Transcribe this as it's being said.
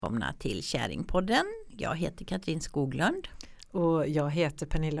Välkomna till Käringpodden. Jag heter Katrin Skoglund. Och jag heter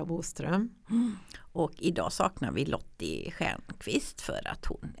Pernilla Boström. Och idag saknar vi Lottie Stjernqvist för att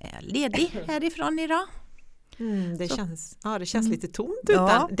hon är ledig härifrån idag. Det känns lite tomt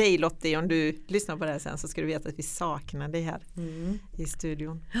utan dig, Lottie. Om du lyssnar på det här sen så ska du veta att vi saknar dig här i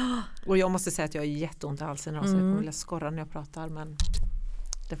studion. Och jag måste säga att jag är jätteont i halsen idag så jag kommer vilja skorra när jag pratar, men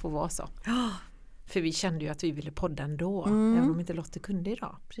det får vara så. För vi kände ju att vi ville podda ändå, även om inte Lottie kunde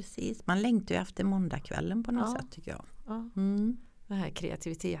idag. Precis, man längtar ju efter måndagskvällen på något sätt tycker jag. Ja. Den här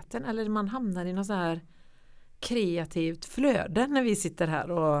kreativiteten, eller man hamnar i något så här kreativt flöde när vi sitter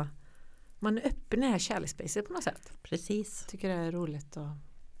här och man är öppen i det här kärleksspacet på något sätt. Precis. Tycker det är roligt.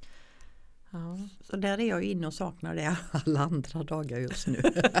 Så där är jag inne och saknar det alla andra dagar just nu.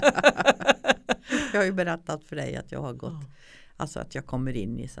 Jag har ju berättat för dig att jag har gått, alltså att jag kommer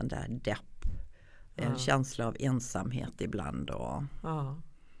in i sån där depp. En känsla av ensamhet ibland och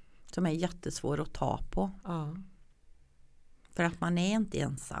som är jättesvår att ta på. För att man är inte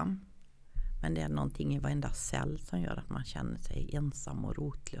ensam. Men det är någonting i varenda cell som gör att man känner sig ensam och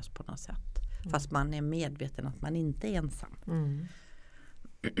rotlös på något sätt. Fast man är medveten att man inte är ensam.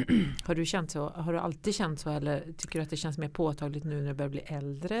 Har du känt så? Har du alltid känt så? Eller tycker du att det känns mer påtagligt nu när du börjar bli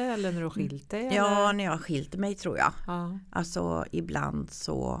äldre? Eller när du har skilt dig? Ja, eller? när jag har skilt mig tror jag. Alltså ibland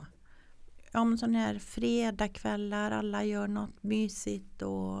så... Om sådana här fredagkvällar, alla gör något mysigt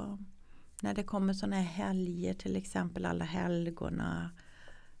och när det kommer sådana här helger, till exempel alla helgorna,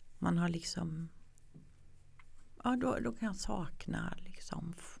 man har liksom, ja då kan jag sakna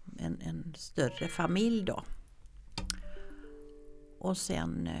liksom en större familj då. Och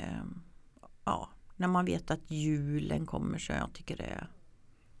sen, när man vet att julen kommer så jag tycker det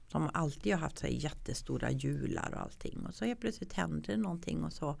som alltid har haft så jättestora jular och allting. Och så är plötsligt händer någonting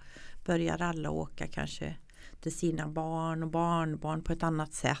och så börjar alla åka kanske till sina barn och barnbarn på ett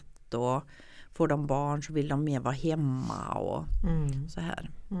annat sätt. Och får de barn så vill de mer vara hemma och så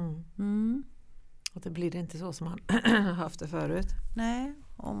här. Och det blir inte så som man haft det förut. Nej,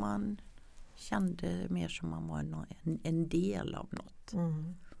 och man kände mer som man var en del av något.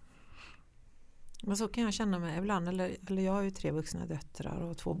 Men så kan jag känna mig ibland, eller jag har ju 3 vuxna döttrar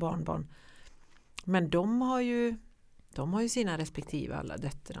och 2 barnbarn. Men de har ju sina respektive alla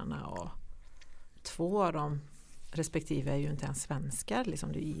döttrarna och 2 av dem respektive är ju inte ens svenskar,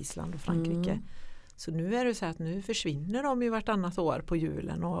 liksom det är Island och Frankrike. Så nu är det så här att nu försvinner de ju vartannat år på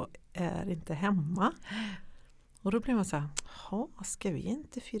julen och är inte hemma. Och då blir man så här, ska vi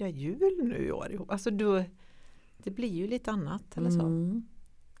inte fira jul nu i år ihop? Alltså då, det blir ju lite annat eller så.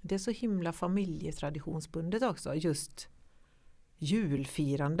 Det är så himla familjetraditionsbundet också, just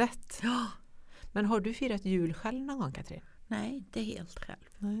julfirandet. Ja. Men har du firat jul själv någon gång, Katrin? Nej, inte helt själv.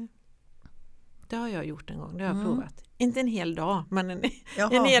 Nej. Det har jag gjort en gång, det har jag provat. Inte en hel dag, men en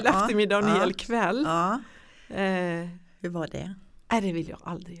hel eftermiddag och en hel kväll. Ja. Hur var det? Det vill jag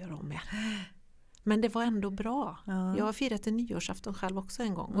aldrig göra om mer. Men det var ändå bra. Ja. Jag har firat en nyårsafton själv också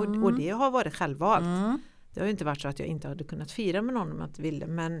en gång. Och det har varit självvalt. Det har ju inte varit så att jag inte hade kunnat fira med någon om jag inte ville.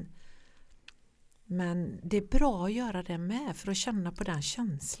 Men det är bra att göra det med för att känna på den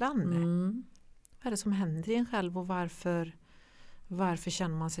känslan. Vad är det som händer i en själv och varför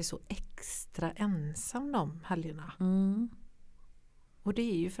känner man sig så extra ensam de helgerna? Och det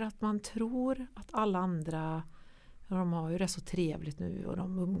är ju för att man tror att alla andra, de har ju det så trevligt nu och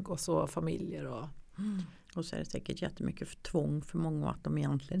de umgås och familjer och... Och så är det säkert jättemycket för tvång för många att de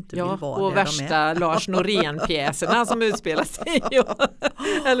egentligen inte vill vara där och värsta Lars Norén-pjäserna som utspelar sig.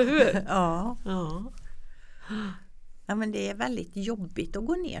 Eller hur? Ja, men det är väldigt jobbigt att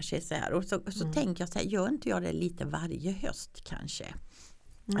gå ner sig så här. Och så tänker jag så här, gör inte jag det lite varje höst kanske?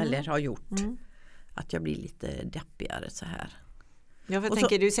 Eller har gjort. Att jag blir lite deppigare så här. Ja, för jag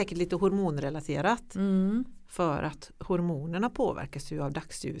tänker det är ju säkert lite hormonrelaterat. För att hormonerna påverkas ju av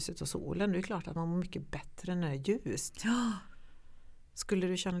dagsljuset och solen. Det är klart att man mår mycket bättre när det är ljust. Ja. Skulle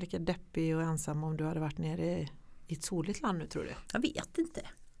du känna lika deppig och ensam om du hade varit nere i ett soligt land nu, tror du? Jag vet inte.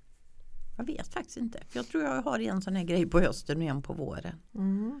 Jag vet faktiskt inte. För jag tror jag har en sån här grej på hösten och en på våren.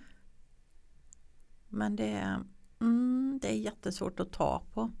 Men det är jättesvårt att ta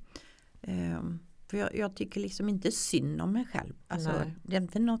på. För jag tycker liksom inte synd om mig själv. Alltså, det är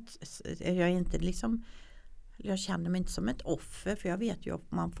inte något, jag är inte liksom, jag känner mig inte som ett offer. För jag vet ju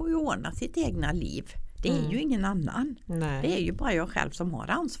att man får ju ordna sitt egna liv. Det är ju ingen annan. Nej. Det är ju bara jag själv som har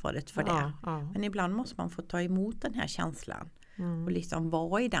ansvaret för det. Ja. Men ibland måste man få ta emot den här känslan. Och liksom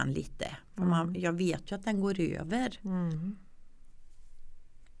vara i den lite. För jag vet ju att den går över.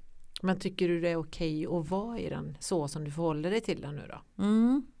 Men tycker du det är okej att vara i den så som du förhåller dig till den nu då?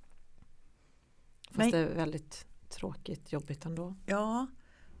 Fast det är väldigt tråkigt, jobbigt ändå. Ja,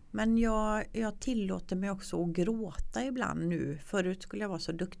 Men jag tillåter mig också att gråta ibland nu. Förut skulle jag vara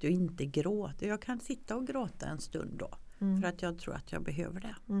så duktig och inte gråta. Jag kan sitta och gråta en stund då. För att jag tror att jag behöver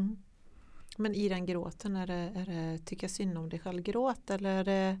det. Mm. Men i den gråten, är det tycka synd om dig själv gråt, eller är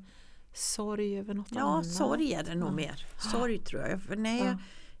det sorg över något annat? Ja, sorg är det nog mer. Sorg tror jag. För nej,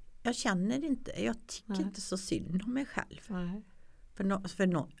 jag känner inte, jag tycker inte så synd om mig själv. Nej.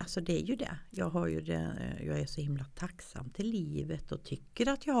 Alltså det är ju det. Jag är så himla tacksam till livet och tycker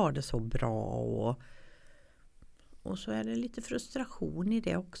att jag har det så bra. Och så är det lite frustration i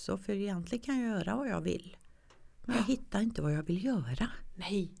det också. För egentligen kan jag göra vad jag vill. Men jag hittar inte vad jag vill göra.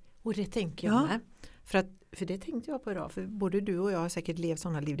 Nej, och det tänker jag med. För det tänkte jag på idag. För både du och jag har säkert levt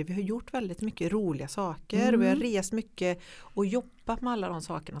sådana liv där vi har gjort väldigt mycket roliga saker. Och vi har rest mycket och jobbat med alla de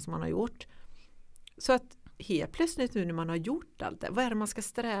sakerna som man har gjort. Så att helt plötsligt nu när man har gjort allt det, vad är det man ska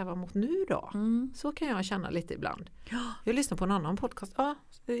sträva mot nu då? Så kan jag känna lite ibland. Jag lyssnade på en annan podcast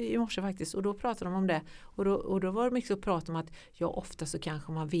i morse faktiskt, och då pratade de om det. Och då var det mycket att prata om att ofta så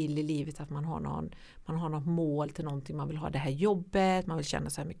kanske man vill i livet att man har något mål till någonting. Man vill ha det här jobbet, man vill tjäna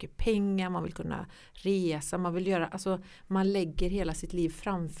så här mycket pengar, man vill kunna resa, man vill göra, alltså man lägger hela sitt liv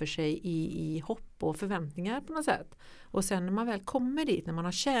framför sig i hopp och förväntningar på något sätt. Och sen när man väl kommer dit, när man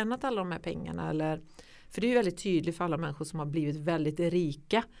har tjänat alla de här pengarna, för det är ju väldigt tydligt för alla människor som har blivit väldigt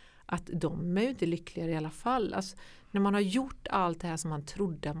rika att de är ju inte lyckligare i alla fall. Alltså, när man har gjort allt det här som man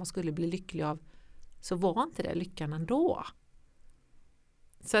trodde att man skulle bli lycklig av, så var inte det lyckan ändå.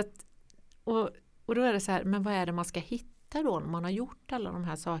 Så att, och då är det så här, men vad är det man ska hitta då när man har gjort alla de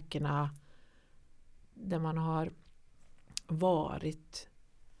här sakerna där man har varit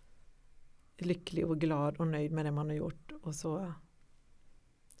lycklig och glad och nöjd med det man har gjort, och så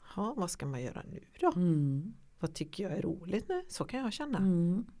vad ska man göra nu då? Vad tycker jag är roligt nu? Så kan jag känna.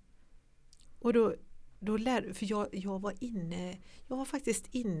 Och då för jag var faktiskt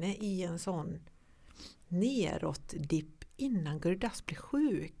inne i en sån neråt-dipp innan Gurdas blev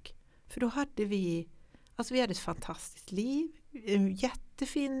sjuk. För då hade vi hade ett fantastiskt liv, en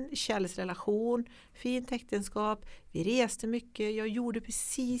jättefin kärleksrelation, fint äktenskap, vi reste mycket, jag gjorde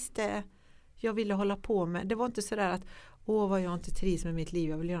precis det jag ville hålla på med. Det var inte sådär att vad jag inte trivs med mitt liv,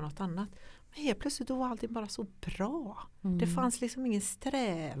 jag vill göra något annat. Men helt plötsligt då var allting bara så bra. Det fanns liksom ingen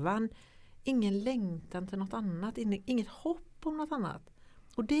strävan, ingen längtan till något annat, inget hopp om något annat.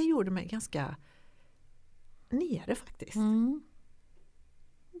 Och det gjorde mig ganska nere faktiskt.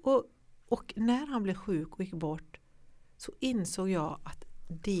 Och när han blev sjuk och gick bort, så insåg jag att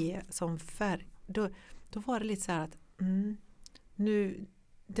det som då var det lite så här att nu,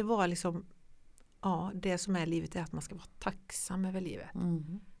 det var liksom det som är livet är att man ska vara tacksam över livet.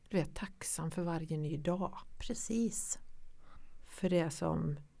 Du är tacksam för varje ny dag. Precis. För det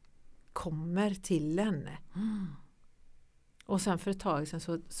som kommer till en. Och sen för ett tag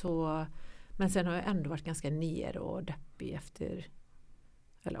sedan så men sen har jag ändå varit ganska ner och deppig efter,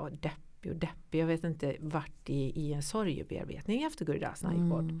 eller deppig, jag vet inte, varit i en sorgebearbetning efter Gurdas när han gick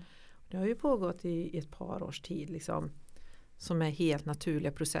bort. Det har ju pågått i ett par års tid liksom, som är helt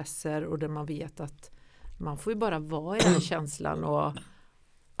naturliga processer, och där man vet att man får ju bara vara i den känslan och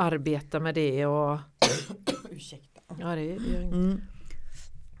arbeta med det och ursäkta. Ja, det är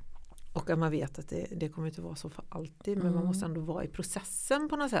och att man vet att det kommer inte vara så för alltid, men man måste ändå vara i processen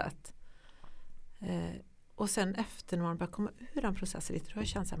på något sätt. Och sen efter när man börjar komma ur den processen lite, då har jag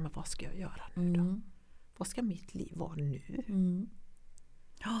känt så här, men vad ska jag göra nu då? Vad ska mitt liv vara nu?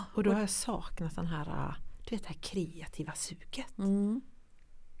 Och då har jag saknat det här kreativa suget.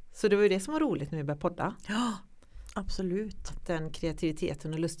 Så det var ju det som var roligt när vi började podda. Ja, absolut. Att den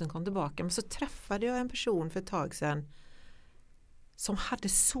kreativiteten och lusten kom tillbaka. Men så träffade jag en person för ett tag sedan som hade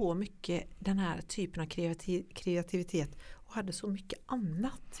så mycket den här typen av kreativitet och hade så mycket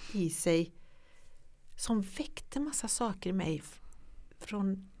annat i sig som väckte massa saker i mig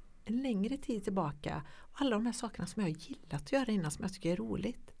från en längre tid tillbaka. Och alla de här sakerna som jag har gillat att göra innan, som jag tycker är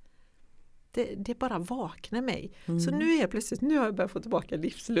roligt. Det bara vaknar mig. Så nu är plötsligt, nu har jag börjat få tillbaka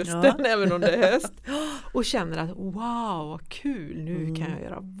livslusten även om det är höst. Och känner att wow, vad kul, nu kan jag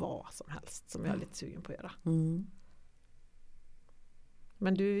göra vad som helst som jag är lite sugen på att göra.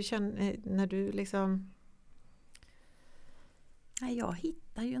 Men du känner, när du liksom... Nej, jag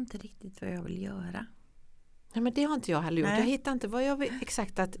hittar ju inte riktigt vad jag vill göra. Nej, men det har inte jag heller gjort. Jag hittar inte vad jag vill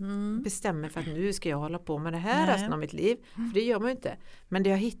exakt att bestämma för att nu ska jag hålla på med det här resten av mitt liv. För det gör man ju inte. Men det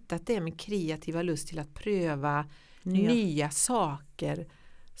jag har hittat, det är min kreativa lust till att pröva nya saker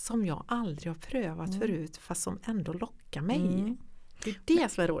som jag aldrig har prövat förut, fast som ändå lockar mig. Det är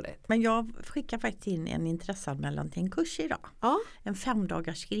det som är roligt. Men jag skickar faktiskt in en intresseanmälan till en kurs idag. En 5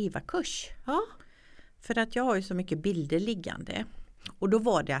 dagars skrivarkurs. För att jag har ju så mycket bilder liggande. Och då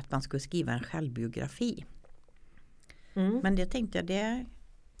var det att man skulle skriva en självbiografi. Men det tänkte jag,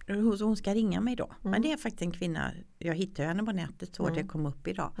 hon ska ringa mig då. Men det är faktiskt en kvinna, jag hittade henne på nätet så det kom upp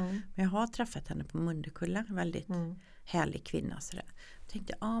idag. Men jag har träffat henne på Mundekulla, väldigt härlig kvinna. Så jag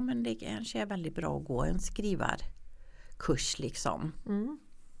tänkte, men det kanske är väldigt bra att gå en skrivarkurs liksom.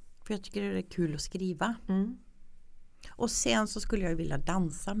 För jag tycker det är kul att skriva. Och sen så skulle jag vilja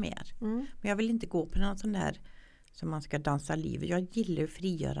dansa mer. Men jag vill inte gå på någon sån där som man ska dansa liv. Jag gillar ju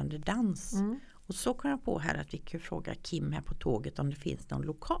frigörande dans. Och så kom jag på här att vi kan fråga Kim här på tåget om det finns någon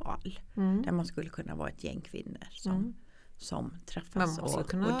lokal. Där man skulle kunna vara ett gäng kvinnor som träffas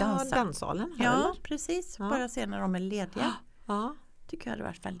och dansa. Danssalen här, ja, eller? precis. Bara se när de är lediga. Tycker jag hade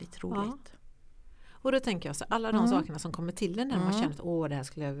varit väldigt roligt. Och då tänker jag så alla de sakerna som kommer till en när man känner att det här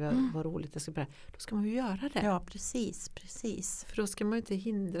skulle vara roligt, då ska man ju göra det. Ja, precis. För då ska man ju inte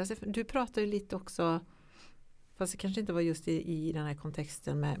hindra sig. Du pratar ju lite också, fast det kanske inte var just i den här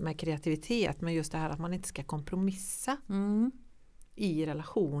kontexten med kreativitet, men just det här att man inte ska kompromissa. I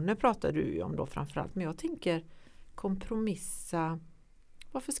relationer pratar du ju om då framförallt. Men jag tänker kompromissa.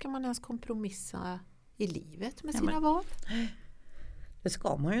 Varför ska man ens kompromissa i livet med sina val? Det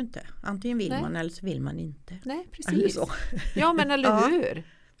ska man ju inte. Antingen vill man eller så vill man inte. Nej, precis. Så. Ja, men eller hur?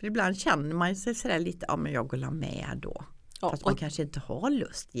 För ibland känner man sig sådär lite, men jag går med då. Fast man kanske inte har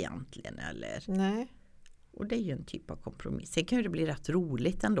lust egentligen. Eller. Nej. Och det är ju en typ av kompromiss. Sen kan ju det bli rätt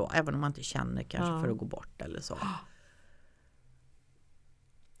roligt ändå. Även om man inte känner kanske för att gå bort eller så.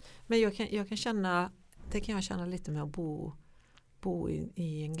 Men jag kan känna, det kan jag känna lite med att bo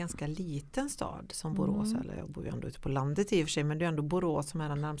i en ganska liten stad som Borås. Eller jag bor ju ändå ute på landet i och för sig. Men det är ändå Borås som är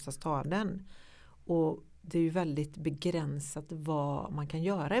den närmsta staden. Och det är ju väldigt begränsat vad man kan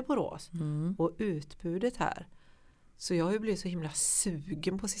göra i Borås. Och utbudet här. Så jag har ju blivit så himla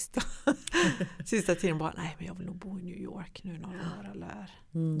sugen på sista tiden. Bara, nej, men jag vill nog bo i New York nu några år. Eller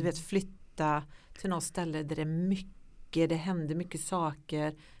du vet, flytta till något ställe där det händer mycket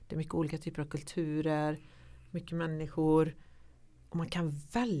saker. Det är mycket olika typer av kulturer. Mycket människor. Och man kan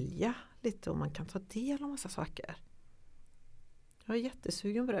välja lite och man kan ta del av massa saker. Jag är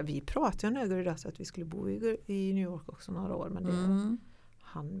jättesugen på det. Vi pratade ju idag så att vi skulle bo i New York också några år. Men det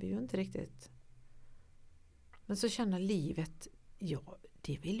hann vi ju inte riktigt. Men så känner livet,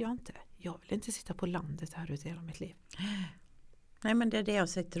 det vill jag inte. Jag vill inte sitta på landet här ute hela mitt liv. Nej, men det är det jag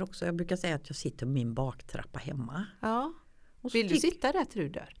sitter också. Jag brukar säga att jag sitter på min baktrappa hemma. Ja. Vill du sitta där tror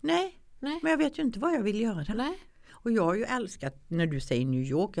du? Nej, men jag vet ju inte vad jag vill göra. Nej. Och jag har ju älskat, när du säger New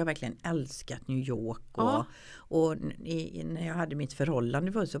York, jag har verkligen älskat New York. Och när jag hade mitt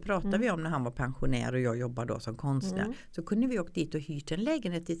förhållande så pratade vi om när han var pensionär och jag jobbade då som konstnär. Så kunde vi åka dit och hyrt en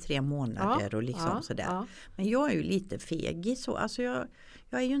lägenhet i 3 månader och liksom sådär. Ja. Men jag är ju lite fegig så. Alltså jag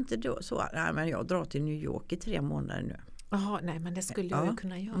är ju inte då så, nej men jag drar till New York i 3 månader nu. Jaha, nej men det skulle jag ju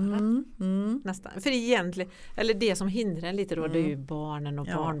kunna göra. Nästan. För egentligen, eller det som hindrar en lite då, det är ju barnen och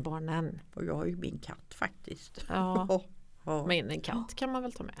barnbarnen. Och jag har ju min katt faktiskt. Ja. Men en katt kan man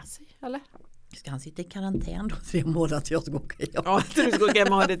väl ta med sig, eller? Ska han sitta i karantän då 3 månader så jag ska åka hem? Ja, du ska åka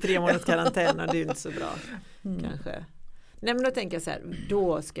hem och ha det 3 månaders karantän och det är ju inte så bra. Kanske. Nej men då tänker jag så här,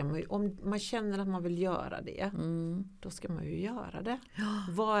 då ska man ju, om man känner att man vill göra det, då ska man ju göra det.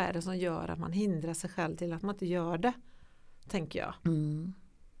 Vad är det som gör att man hindrar sig själv till att man inte gör det? Tänker jag.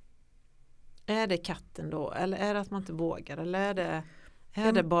 Är det katten då? Eller är det att man inte vågar? Eller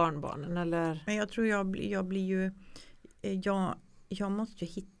är det barnbarnen? Eller? Men jag tror jag blir ju... Jag måste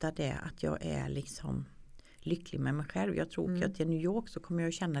ju hitta det att jag är liksom lycklig med mig själv. Jag tror att jag till New York så kommer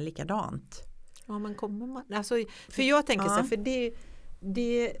jag känna likadant. Ja, men kommer man... Alltså, för jag tänker så här, för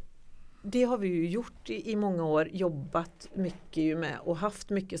det har vi ju gjort i många år, jobbat mycket ju med och haft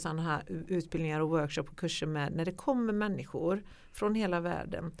mycket sådana här utbildningar och workshop och kurser med när det kommer människor från hela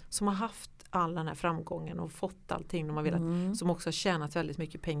världen som har haft all den här framgången och fått allting de har velat, som också har tjänat väldigt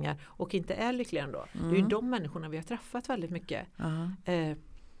mycket pengar och inte är lyckliga ändå. Det är ju de människorna vi har träffat väldigt mycket.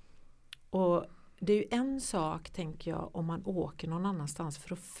 Och det är ju en sak, tänker jag, om man åker någon annanstans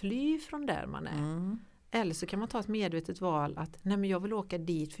för att fly från där man är. Eller så kan man ta ett medvetet val att nej men jag vill åka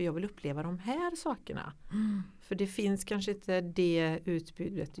dit för jag vill uppleva de här sakerna. För det finns kanske inte det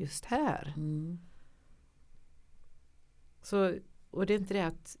utbudet just här. Så, och det är inte det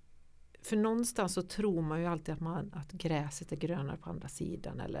att, för någonstans så tror man ju alltid att gräset är grönare på andra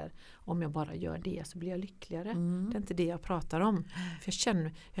sidan, eller om jag bara gör det så blir jag lyckligare. Det är inte det jag pratar om. För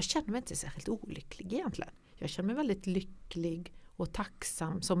jag känner mig inte särskilt olycklig egentligen. Jag känner mig väldigt lycklig och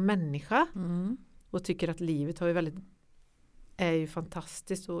tacksam som människa. Och tycker att livet är ju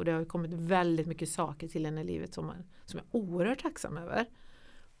fantastiskt och det har kommit väldigt mycket saker till en i livet som jag är oerhört tacksam över.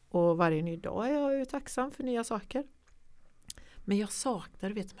 Och varje ny dag är jag ju tacksam för nya saker. Men jag saknar,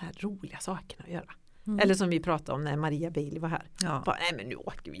 du vet, de här roliga sakerna att göra. Mm. Eller som vi pratade om när Maria Bailey var här. Ja. Bara, nej men nu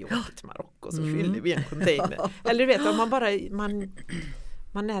åker vi till Marocko så fyller vi en container. Eller du vet, om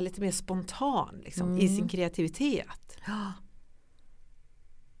man är lite mer spontan liksom, i sin kreativitet. Ja.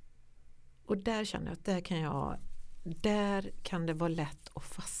 Och där känner jag att där kan det vara lätt att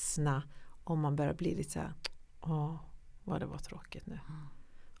fastna om man börjar bli lite så här, vad det var tråkigt nu.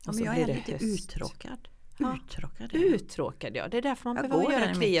 Ja, men jag är lite uttråkad. Ja. Uttråkad, ja. Det är därför man Jag behöver går göra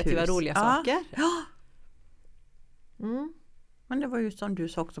där i kreativa, mitt hus. roliga Ja. saker. Ja. Mm. Men det var ju som du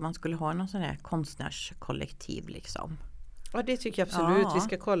sa också, man skulle ha någon sån här konstnärskollektiv liksom. Ja, det tycker jag absolut. Ja. Vi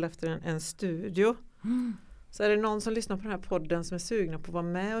ska kolla efter en studio. Mm. Så är det någon som lyssnar på den här podden som är sugna på att vara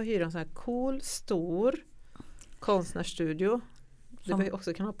med och hyra en sån här cool, stor konstnärsstudio. Det vi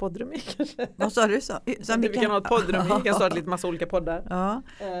också kan ha poddrum i kanske. Vad sa du? Vi kan ha ett poddrum i. Vi kan starta lite massa olika poddar. Ja.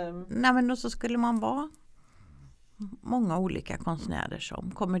 Nej, men då så skulle man vara många olika konstnärer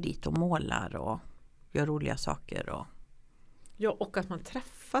som kommer dit och målar och gör roliga saker. Och att man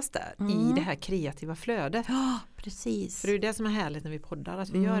träffas där i det här kreativa flödet. Ja, precis. För det är det som är härligt när vi poddar, att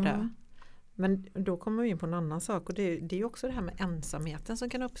vi gör det. Men då kommer vi in på en annan sak, och det är ju också det här med ensamheten som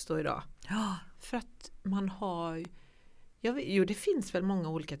kan uppstå idag. Ja. För att man har det finns väl många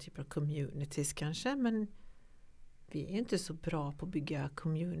olika typer av communities kanske, men vi är inte så bra på att bygga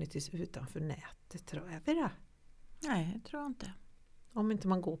communities utanför nätet, tror jag. Är vi det? Nej, det tror jag inte. Om inte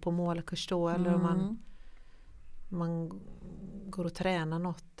man går på målarkurs då, eller om man går och tränar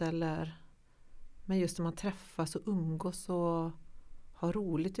något, eller men just när man träffas och umgås och har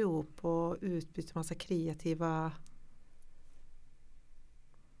roligt ihop och utbyter massa kreativa.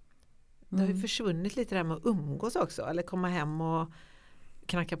 Det har ju försvunnit lite där med att umgås också, eller komma hem och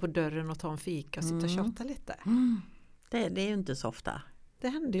knacka på dörren och ta en fika och sitta och chatta lite. Det är ju inte så ofta. Det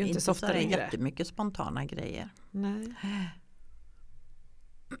händer ju inte så ofta längre. Det är jättemycket spontana grejer. Nej.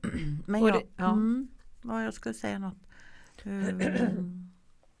 Men jag skulle säga något.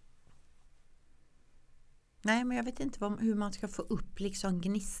 Nej, men jag vet inte hur man ska få upp liksom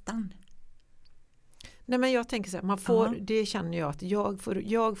gnistan. Nej, men jag tänker så här, det känner jag att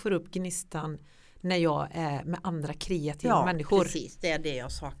jag får upp gnistan när jag är med andra kreativa människor. Ja, precis. Det är det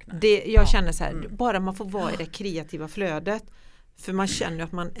jag saknar. Jag känner så här, bara man får vara i det kreativa flödet. För man känner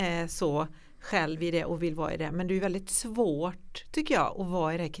att man är så själv i det och vill vara i det. Men det är väldigt svårt, tycker jag, att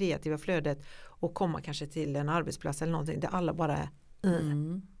vara i det kreativa flödet och komma kanske till en arbetsplats eller någonting där alla bara är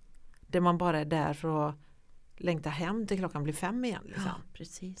där man bara är där för att längta hem till klockan blir 5 igen. Liksom. Ja,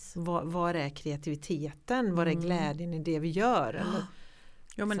 precis. Var är kreativiteten? Var är glädjen i det vi gör? Eller?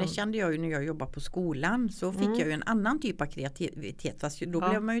 Ja, men det kände jag ju när jag jobbade på skolan. Så fick jag ju en annan typ av kreativitet. Fast då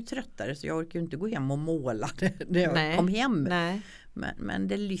blev man ju tröttare, så jag orkade ju inte gå hem och måla när jag kom hem. Nej. Men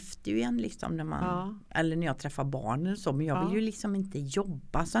det lyfter ju en liksom när man, eller när jag träffar barnen så. Men jag vill ju liksom inte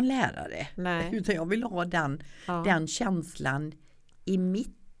jobba som lärare. Nej. Utan jag vill ha den känslan i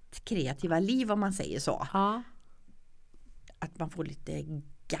mitt kreativa liv, om man säger så. Ja. Att man får lite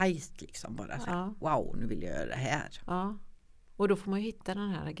geist liksom, bara så här, wow, nu vill jag göra det här. Ja. Och då får man ju hitta den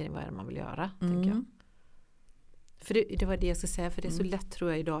här grejen, vad är det man vill göra, tänker jag. För det var det jag skulle säga, för det är så lätt, tror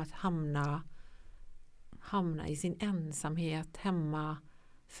jag, idag att hamna i sin ensamhet hemma,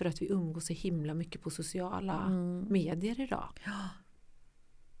 för att vi umgås så himla mycket på sociala medier idag.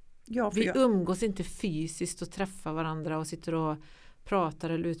 Ja, vi umgås inte fysiskt och träffar varandra och sitter och pratar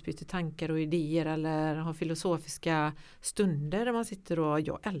eller utbyter tankar och idéer eller har filosofiska stunder där man sitter och,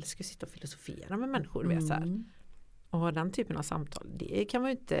 jag älskar att sitta och filosofera med människor, vet så här. Och ha den typen av samtal, det kan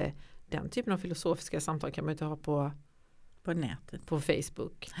man ju inte, den typen av filosofiska samtal kan man ju inte ha på nätet, på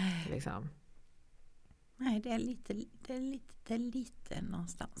Facebook liksom. Nej, det är lite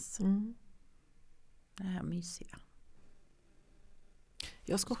någonstans. Det här mysiga.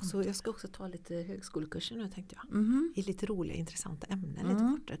 Jag ska också ta lite högskolekurser nu, tänkte jag. I lite roliga, intressanta ämnen,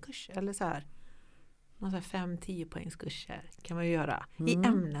 lite kortare kurser eller så här. Någon så här 5-10 poängskurser kan man ju göra i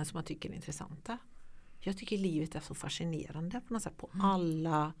ämnen som man tycker är intressanta. Jag tycker livet är så fascinerande på något sätt, på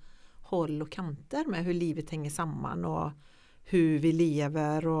alla håll och kanter, med hur livet hänger samman och hur vi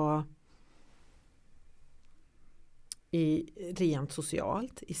lever och rent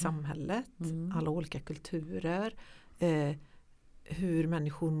socialt i samhället, alla olika kulturer, hur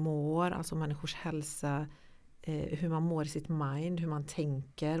människor mår, alltså människors hälsa, hur man mår i sitt mind, hur man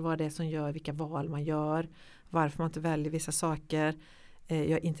tänker, vad det är som gör vilka val man gör, varför man inte väljer vissa saker.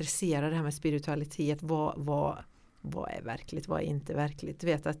 Jag är intresserad av det här med spiritualitet, vad är verkligt, vad är inte verkligt. Du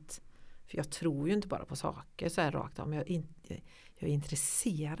vet att, för jag tror ju inte bara på saker så här rakt av, men jag är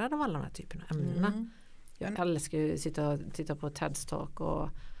intresserad av alla de här typerna av ämnena. Jag älskar ju titta på TED Talk och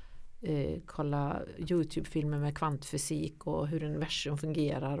kolla YouTube-filmer med kvantfysik och hur universum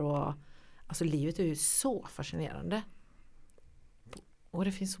fungerar. Och, alltså livet är ju så fascinerande. Och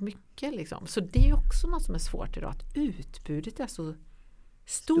det finns så mycket liksom. Så det är också något som är svårt idag. Att utbudet är så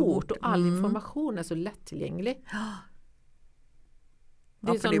stort och all information är så lättillgänglig.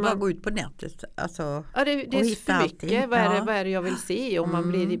 Ja, för det är bara att gå ut på nätet. Alltså, ja, det är för mycket. Vad är det jag vill se? Och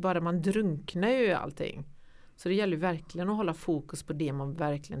man drunknar ju i allting. Så det gäller verkligen att hålla fokus på det man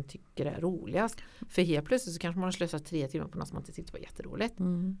verkligen tycker är roligast. För helt plötsligt så kanske man har slösat 3 timmar på något som man inte tyckte var jätteroligt.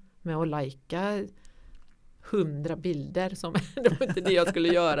 Med att lajka 100 bilder som det var inte det jag skulle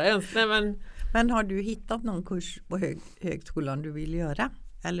göra ens. Nej, men har du hittat någon kurs på högskolan du vill göra?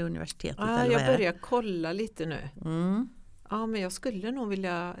 Eller universitetet? Eller jag börjar kolla lite nu. Ja, men jag skulle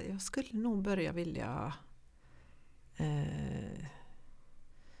nog börja vilja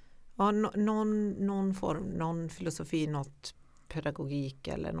någon form, någon filosofi, något pedagogik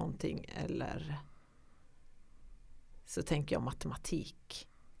eller någonting, eller så tänker jag matematik,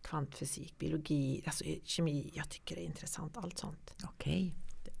 kvantfysik, biologi, alltså kemi, jag tycker det är intressant, allt sånt. Okej,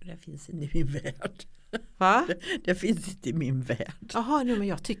 det finns inte i min värld. Va? Det finns inte i min värld. Jaha, men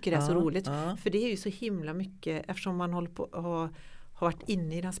jag tycker det är så roligt. För det är ju så himla mycket, eftersom man håller på har varit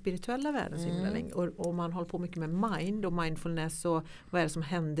inne i den spirituella världen så himla länge. Och man håller på mycket med mind och mindfulness och vad är det som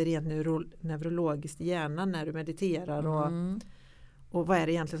händer rent neurologiskt i hjärnan när du mediterar och vad är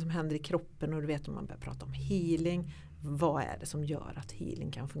det egentligen som händer i kroppen, och du vet om man börjar prata om healing, vad är det som gör att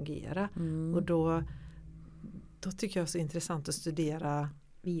healing kan fungera? Och då tycker jag det är så intressant att studera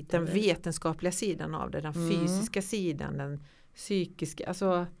den vetenskapliga sidan av det, den fysiska sidan, den psykiska,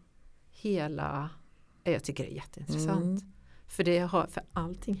 alltså hela, jag tycker det är jätteintressant. För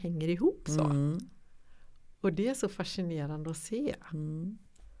allting hänger ihop så. Och det är så fascinerande att se.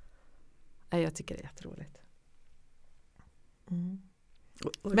 Jag tycker det är jätteroligt.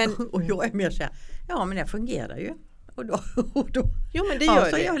 Och jag är mer så här, ja men det fungerar ju. Och då jo, men det gör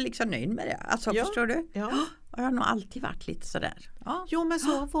så det. är jag liksom nöjd med det. Alltså förstår du? Ja. Och jag har nog alltid varit lite sådär. Ja. Jo, men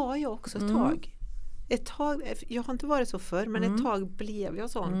så var jag också ett tag. Jag har inte varit så förr, men ett tag blev jag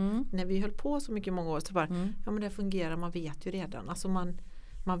sån. När vi höll på så mycket många år så bara, ja men det fungerar, man vet ju redan. Alltså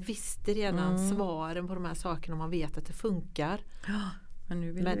man visste redan svaren på de här sakerna och man vet att det funkar. Ja, men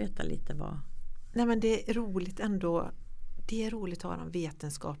nu vill du veta lite vad. Nej, men det är roligt ändå. Det är roligt att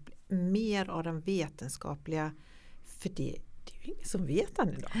ha mer av den vetenskapliga, för det är ju ingen som vet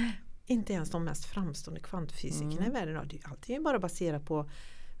än idag. Inte ens de mest framstående kvantfysikerna i världen idag. Det är alltid bara baserat på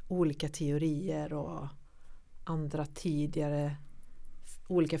olika teorier och andra tidigare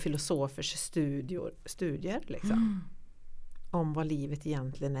olika filosofers studier liksom. Om vad livet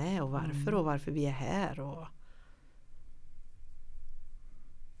egentligen är och varför vi är här och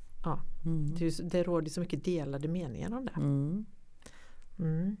det råder så mycket delade meningar om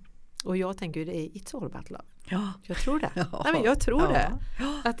det. Och jag tänker ju det är it's all about love. Ja. Jag tror det. Ja. Nej, men jag tror det.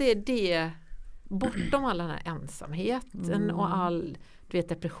 Att det är det, bortom all den här ensamheten och all, du vet,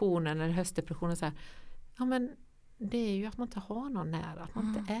 depressionen eller höstdepressionen så här. Ja, men det är ju att man inte har någon nära, att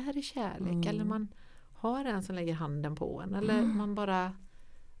man inte är i kärlek eller man har en som lägger handen på en eller man bara,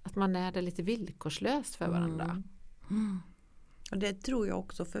 att man är det lite villkorslöst för varandra. Och det tror jag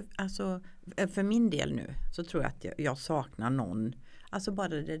också för min del nu, så tror jag att jag saknar någon. Alltså bara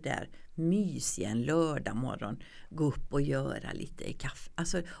det där mysiga en lördag morgon, gå upp och göra lite kaffe.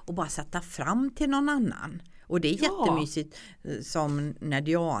 Alltså, och bara sätta fram till någon annan. Och det är jättemysigt, som när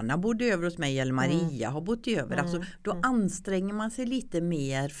Diana bodde över hos mig eller Maria har bott över. Alltså, då anstränger man sig lite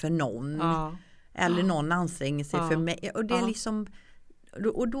mer för någon. Eller någon anstränger sig för mig. Och det är liksom,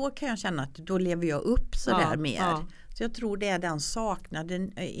 och då kan jag känna att då lever jag upp så där mer. Så jag tror det är den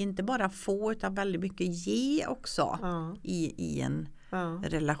saknaden, inte bara få utan väldigt mycket ge också i en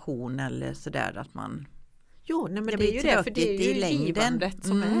relation eller sådär, att man. Jo, nej, men det är ju det, för det är ju givandet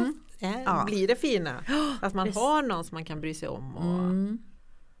som blir det fina. Att man har någon som man kan bry sig om.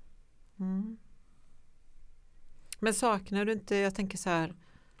 Men saknar du inte, jag tänker så här,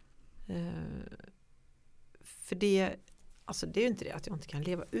 för det, alltså det är ju inte det att jag inte kan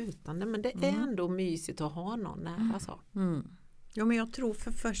leva utan det, men det är ändå mysigt att ha någon nära så. Jo, men jag tror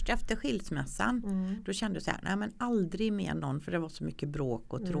för först efter skilsmässan då kände jag så här, nej men aldrig mer någon, för det var så mycket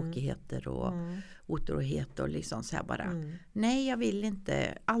bråk och tråkigheter och otrohet och liksom så här bara, nej jag vill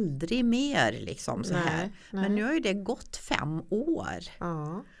inte, aldrig mer liksom så här. Nej. Men nu har ju det gått 5 år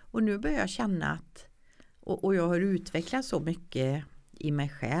och nu börjar jag känna att, och jag har utvecklat så mycket i mig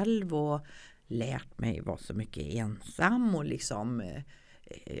själv och lärt mig vara så mycket ensam och liksom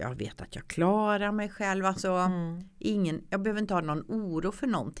jag vet att jag klarar mig själv, alltså jag behöver inte ha någon oro för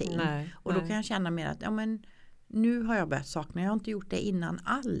någonting. Och då kan jag känna mer att nu har jag börjat sakna. Jag har inte gjort det innan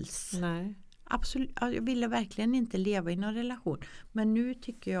alls. Nej. Absolut, jag ville verkligen inte leva i någon relation. Men nu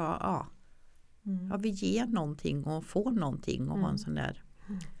tycker jag, jag vill ge någonting och få någonting och ha en sån där.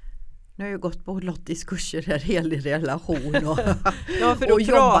 Nu har jag gått på Lottis kurser här, hel relation. Och, ja, för då och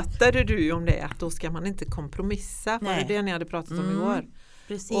pratade du ju om det, att då ska man inte kompromissa. Var det det ni hade pratat om igår?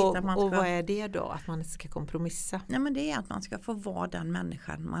 Precis, och vad är det då, att man inte ska kompromissa? Nej, men det är att man ska få vara den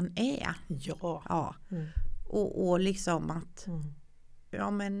människan man är. Ja. Och liksom att,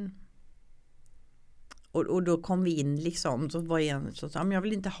 ja men... Och då kom vi in liksom, så var en som sa, men jag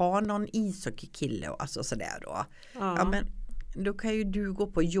vill inte ha någon ishockeykille och alltså sådär då. Ja, men då kan ju du gå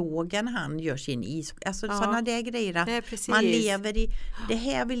på yoga när han gör sin ishockey. Alltså sådana där grejer att man lever i, det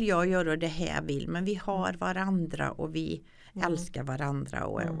här vill jag göra och det här vill, men vi har varandra och vi älskar varandra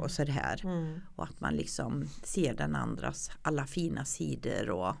och sådär. Och att man liksom ser den andras alla fina sidor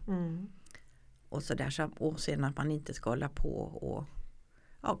och sådär. Så, och sen att man inte ska hålla på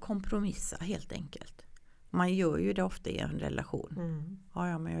och kompromissa helt enkelt. Man gör ju det ofta i en relation.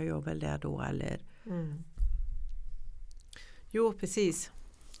 Ja, men jag gör väl det då, eller... Jo, precis.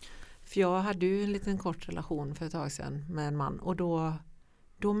 För jag hade ju en liten kort relation för ett tag sedan med en man. Och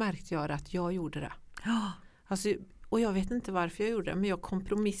då märkte jag att jag gjorde det. Ja. Alltså, och jag vet inte varför jag gjorde det. Men jag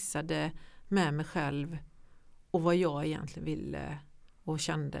kompromissade med mig själv. Och vad jag egentligen ville och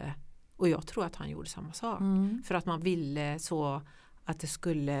kände. Och jag tror att han gjorde samma sak. För att man ville så att det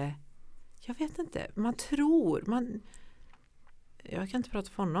skulle... Jag vet inte. Jag kan inte prata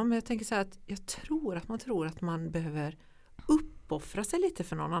för honom, men jag tänker så här att jag tror att man behöver uppoffra sig lite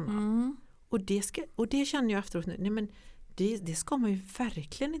för någon annan. Och det känner jag efteråt nu. Nej, men det ska man ju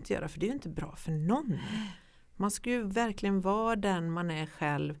verkligen inte göra, för det är ju inte bra för någon. Man ska ju verkligen vara den man är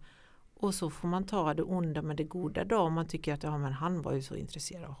själv, och så får man ta det onda med det goda då, om man tycker att men han var ju så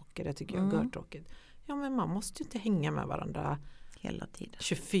intresserad av hockey, det tycker jag är görtråkigt. Ja, men man måste ju inte hänga med varandra hela tiden.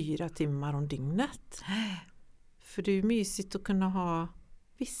 24 timmar om dygnet. För det är ju mysigt att kunna ha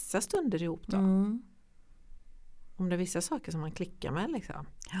vissa stunder ihop då. Om det är vissa saker som man klickar med liksom.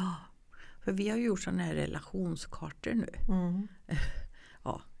 Ja, för vi har gjort sådana här relationskartor nu.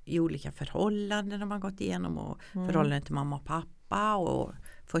 Ja, i olika förhållanden har man gått igenom, och förhållanden till mamma och pappa och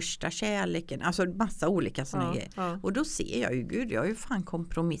första kärleken, alltså massa olika sådana grejer. Och då ser jag ju, gud, jag har ju fan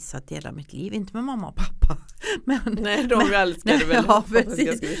kompromissat hela mitt liv, inte med mamma och pappa. Nej, de älskar det väl. Ja,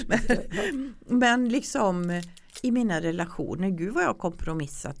 precis. Men liksom i mina relationer, gud vad jag har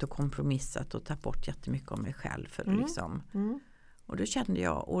kompromissat och tagit bort jättemycket om mig själv för att liksom. Och då kände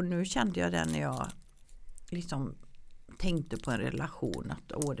jag, och nu kände jag det när jag liksom tänkte på en relation,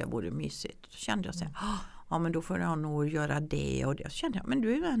 att det vore mysigt. Då kände jag så här, ja men då får jag nog göra det och det. Så kände jag, men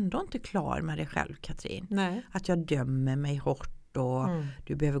du är ju ändå inte klar med dig själv, Katrin. Nej. Att jag dömer mig hårt och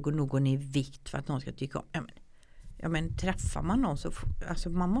du behöver nog gå ner i vikt för att någon ska tycka om. Ja, men träffar man någon så alltså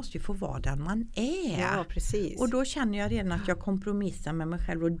man måste ju få vara den man är. Ja, precis. Och då känner jag redan att jag kompromissar med mig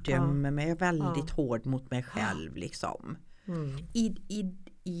själv och dömer mig. Jag är väldigt hård mot mig själv liksom.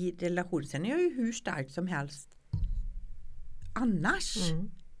 I relationen. Sen är jag ju hur stark som helst annars.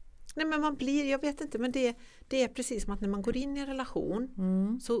 Nej, men man blir, jag vet inte, men det är precis som att när man går in i en relation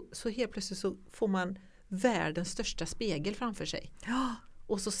så helt plötsligt så får man världens största spegel framför sig. Ja.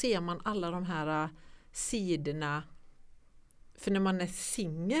 Och så ser man alla de här sidorna. För när man är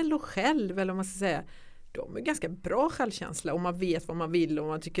singel och själv, eller man ska säga, de är ganska bra självkänsla och man vet vad man vill och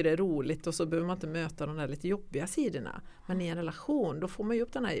man tycker det är roligt, och så behöver man inte möta de där lite jobbiga sidorna. Men i en relation, då får man ju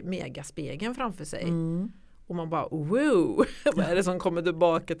upp den här megaspegeln framför sig. Och man bara, wow, vad är det som kommer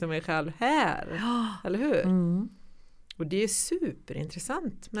tillbaka till mig själv här? Eller hur? Och det är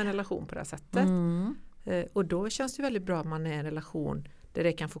superintressant med en relation på det här sättet. Och då känns det väldigt bra att man är i en relation där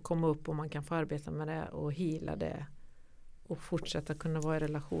det kan få komma upp och man kan få arbeta med det och hila det. Och fortsätta kunna vara i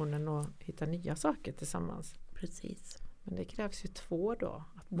relationen och hitta nya saker tillsammans. Precis. Men det krävs ju två då.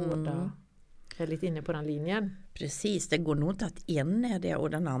 Att båda är lite inne på den linjen. Precis, det går nog inte att en är det och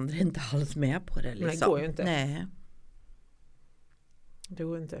den andra är inte alls med på det. Liksom. Men det går ju inte. Nej. Det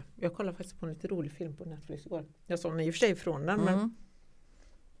går inte. Jag kollade faktiskt på en lite rolig film på Netflix igår. Jag såg den i och för sig från den. Men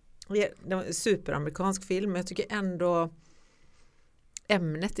det var en superamerikansk film. Men jag tycker ändå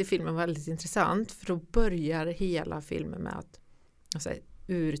ämnet i filmen var väldigt intressant. För då börjar hela filmen med att alltså,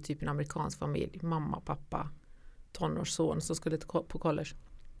 ur typ en amerikansk familj. Mamma, pappa, tonårsson som skulle på college.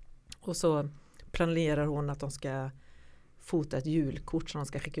 Och så planerar hon att de ska fota ett julkort som de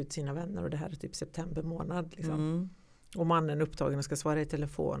ska skicka ut sina vänner. Och det här är typ september månad. Liksom. Och mannen är upptagen och ska svara i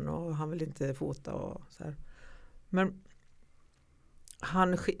telefon. Och han vill inte fota och så här. Men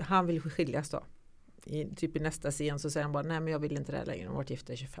han vill skiljas då. Typ i nästa scen så säger han bara, nej men jag vill inte det längre. De har varit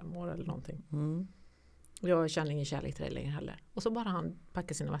gifta i 25 år eller någonting. Jag känner ingen kärlek till dig längre heller. Och så bara han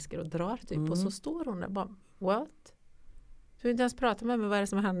packar sina väskor och drar typ. Och så står hon där och bara, what? Du vill inte ens prata med mig, vad är det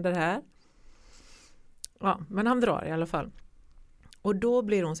som händer här? Ja, men han drar i alla fall. Och då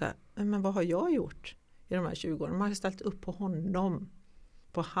blir hon så här, men vad har jag gjort i de här 20 åren? Man har ställt upp på honom,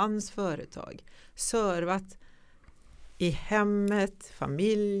 på hans företag. Servat i hemmet,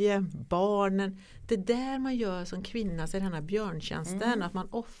 familjen, barnen. Det där man gör som kvinna, så är den här björntjänsten. Att man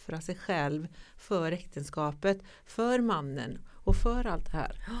offrar sig själv för äktenskapet, för mannen och för allt det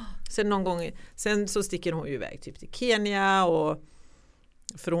här. Sen så sticker hon ju iväg typ till Kenya, och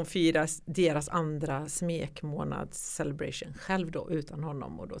för hon firar deras andra smekmånads celebration själv då, utan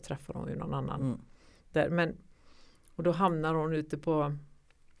honom, och då träffar hon ju någon annan där. Och då hamnar hon ute på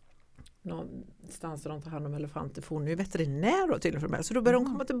någonstans där de tar hand om elefanter, för hon är ju veterinär då till och med. Så då börjar hon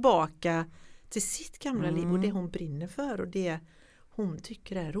komma tillbaka till sitt gamla liv och det hon brinner för och det hon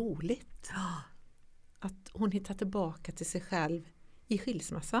tycker är roligt. Att hon hittar tillbaka till sig själv i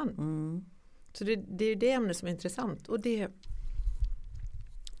skilsmässan. Så det är ju det ämnet som är intressant. Och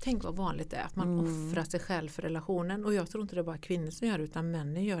tänk vad vanligt det är att man offrar sig själv för relationen. Och jag tror inte det är bara kvinnor som gör det, utan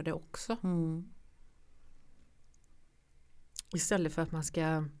männen gör det också. Istället för att man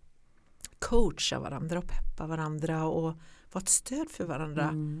ska coacha varandra och peppa varandra och vara ett stöd för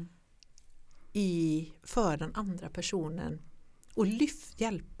varandra för den andra personen och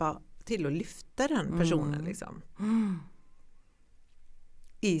hjälpa till att lyfta den personen liksom.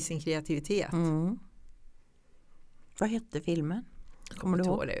 I sin kreativitet. Vad hette filmen? Kommer du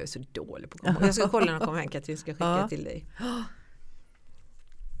ihåg det? Jag är så dålig på att komma ihåg. Jag ska kolla när jag kommer hem, Katrin, ska skicka till dig.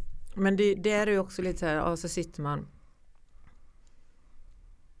 Men det är ju också lite så här, så sitter man,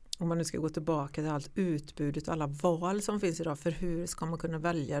 om man nu ska gå tillbaka till allt utbudet och alla val som finns idag, för hur ska man kunna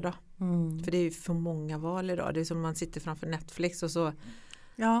välja då? För det är ju för många val idag. Det är som man sitter framför Netflix och så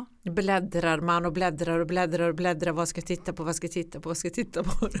bläddrar man och bläddrar. Vad ska jag titta på?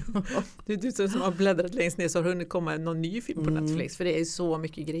 Det är du som har bläddrat längst ner så har hunnit komma någon ny film på Netflix. För det är så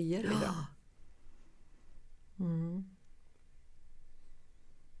mycket grejer idag.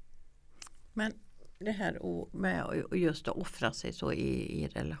 Men det här med just att offra sig så i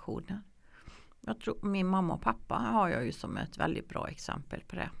relationer. Jag tror min mamma och pappa har jag ju som ett väldigt bra exempel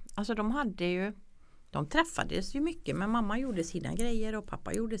på det. Alltså de träffades ju mycket, men mamma gjorde sina grejer och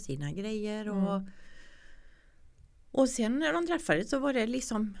pappa gjorde sina grejer. Och sen när de träffades så var det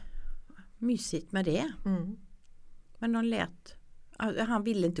liksom mysigt med det. Men han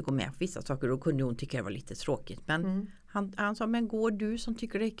ville inte gå med på vissa saker, då kunde hon tycka det var lite tråkigt. Men han sa, men går du som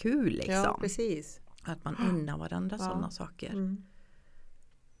tycker det är kul liksom. Ja, precis. Att man unnar varandra sådana saker.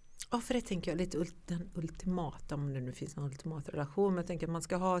 Ja, för det tänker jag lite den ultimata, om det nu finns en ultimat relation. Men jag tänker att man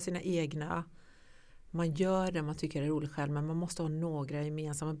ska ha sina egna, man gör det man tycker är roligt själv, men man måste ha några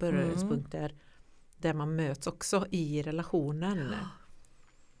gemensamma beröringspunkter där man möts också i relationen.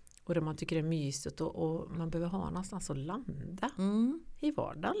 Och där man tycker det är mysigt och man behöver ha någonstans att landa i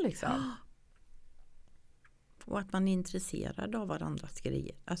vardagen liksom. Och att man är intresserad av varandras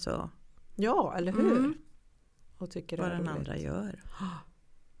grejer. Alltså, ja, eller hur? Och tycker vad den andra gör.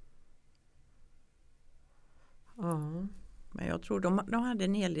 Men jag tror de hade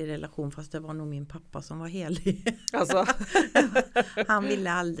en helig relation, fast det var nog min pappa som var helig. Alltså. Han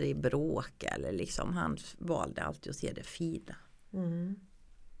ville aldrig bråka eller liksom, han valde alltid att se det fina.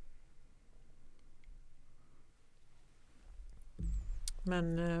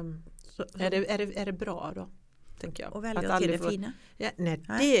 Men är det bra då? Tänker jag. Och välja att se det fina? Ja, nej,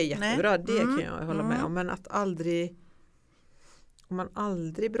 det är jättebra. Det kan jag hålla med om. Men att om man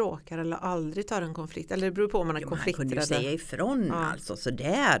aldrig bråkar eller aldrig tar en konflikt, eller det beror på om man har konflikter. Man kunde ju säga ifrån alltså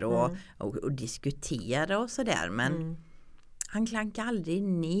sådär och diskutera och sådär, men han klankar aldrig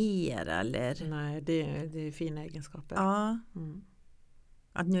ner eller... Nej, det är fina egenskaper. Ja.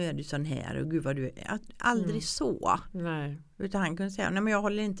 Att nu är du sån här och gud vad du är. Aldrig så. Nej. Utan han kunde säga, nej men jag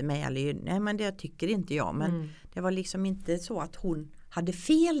håller inte med, eller nej men det tycker inte jag, men det var liksom inte så att hon hade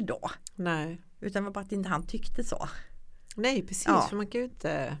fel då. Nej. Utan det var bara att inte han tyckte så. Nej, precis, för man kan ju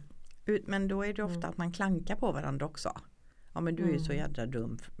inte... Men då är det ofta att man klankar på varandra också. Ja, men du är ju så jädra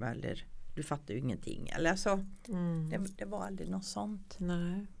dum, eller du fattar ju ingenting. Eller så, det var aldrig något sånt.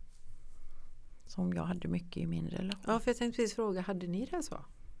 Nej. Som jag hade mycket i min relation. Ja, för jag tänkte precis fråga, hade ni det så?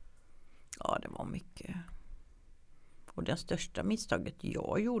 Ja, det var mycket. Och det största misstaget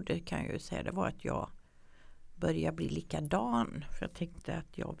jag gjorde, kan jag ju säga, det var att jag började bli likadan. För jag tänkte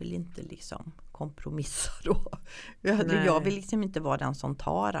att jag vill inte liksom kompromissa då. Jag vill liksom inte vara den som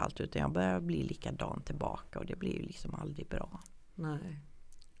tar allt, utan jag börjar bli likadan tillbaka, och det blir ju liksom aldrig bra. Nej,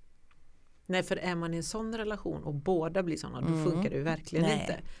 Nej, för är man i en sån relation och båda blir sådana, då funkar det ju verkligen Nej.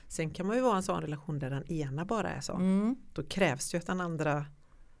 inte. Sen kan man ju vara i en sån relation där den ena bara är så. Då krävs det ju att den andra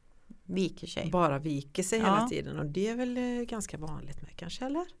bara viker sig hela tiden. Och det är väl ganska vanligt med kanske,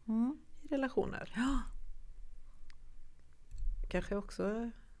 eller? I relationer. Ja. Kanske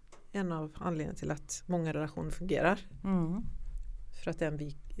också en av anledningarna till att många relationer fungerar. För att den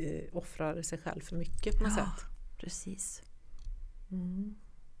offrar sig själv för mycket på något sätt. Precis.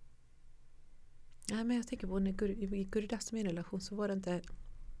 Nej, men jag tänker på när Guridas min relation så var det inte,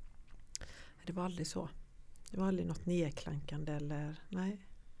 det var aldrig så. Det var aldrig något nedklankande eller nej.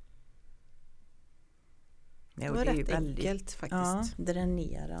 Ja, det var det är rätt väldigt enkelt faktiskt.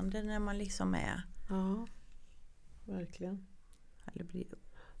 dränerande när man liksom är. Ja, verkligen. Eller blir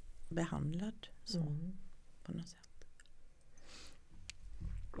behandlad så på något sätt.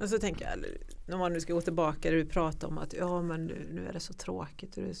 Och så tänker jag, när man nu ska gå tillbaka där du pratar om att men nu är det så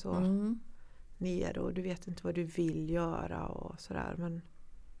tråkigt och du är så nere och du vet inte vad du vill göra och sådär, men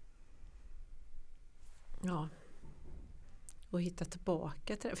och hitta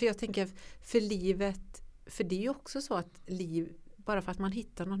tillbaka till det. För jag tänker, för livet, för det är ju också så att bara för att man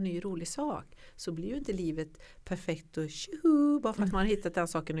hittar någon ny rolig sak så blir ju inte livet perfekt och tjuhu, bara för att man har hittat den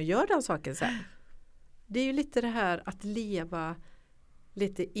saken och gör den saken sen. Det är ju lite det här att leva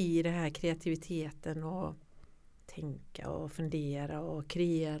lite i det här kreativiteten och tänka och fundera och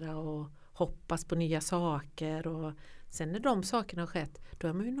kreera och hoppas på nya saker, och sen när de sakerna har skett, då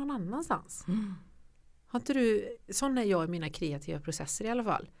är man ju någon annanstans. Har inte du, sån är jag i mina kreativa processer i alla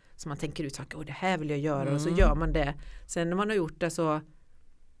fall. Så man tänker ut saker, det här vill jag göra, och så gör man det. Sen när man har gjort det så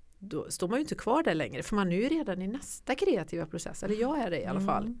då står man ju inte kvar där längre, för man är ju redan i nästa kreativa process. Eller jag är det i alla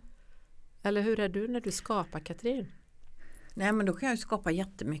fall. Eller hur är du när du skapar, Katrin? Nej, men då kan jag ju skapa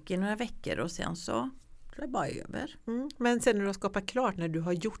jättemycket i några veckor och sen så är det bara över. Men sen när du har skapat klart, när du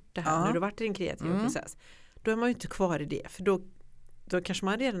har gjort det här, när du har varit i din kreativa process, då är man ju inte kvar i det. För då kanske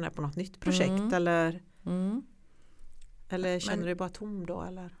man redan är på något nytt projekt eller känner du dig bara tom då?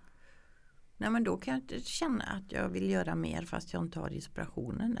 Eller? Nej, men då kan jag inte känna att jag vill göra mer fast jag inte har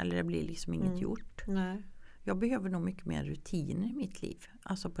inspirationen. Eller det blir liksom inget gjort. Nej. Jag behöver nog mycket mer rutiner i mitt liv.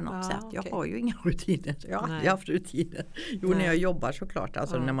 Alltså på något sätt. Jag har ju inga rutiner. Jag har aldrig haft rutiner. När jag jobbar såklart.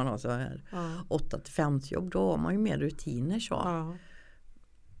 Alltså när man har så här 8-5 jobb. Då har man ju mer rutiner så.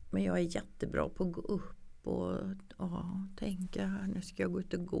 Men jag är jättebra på att gå upp och tänka, nu ska jag gå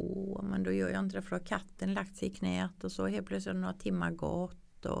ut och gå. Men då gör jag inte det, för att katten lagt sig i knät. Och så helt plötsligt några timmar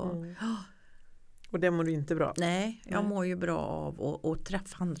gått. Och det mår du inte bra? Nej, jag mår ju bra av att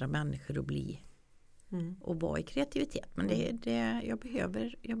träffa andra människor och bli och vara i kreativitet. Men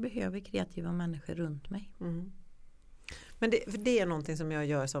jag behöver kreativa människor runt mig. Men det är någonting som jag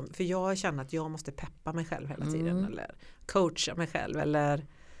gör för jag känner att jag måste peppa mig själv hela tiden eller coacha mig själv eller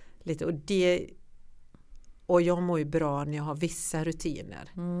lite, och jag mår ju bra när jag har vissa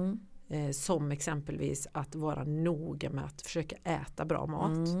rutiner. Som exempelvis att vara noga med att försöka äta bra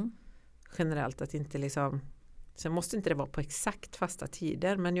mat. Generellt att inte liksom, sen måste inte det vara på exakt fasta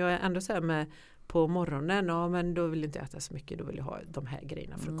tider, men jag är ändå så här med på morgonen, men då vill jag inte äta så mycket, då vill jag ha de här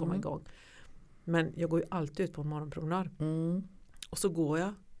grejerna för att komma igång. Men jag går ju alltid ut på en morgonpromenad. Och så går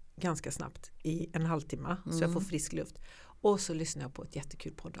jag ganska snabbt i en halvtimme så jag får frisk luft. Och så lyssnar jag på ett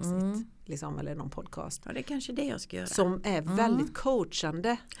jättekul poddavsnitt. Liksom, eller någon podcast. Ja, det är kanske det jag ska göra. Som är väldigt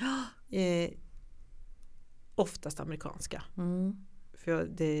coachande. Oftast amerikanska. För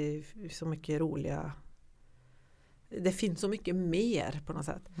det är så mycket roliga. Det finns så mycket mer på något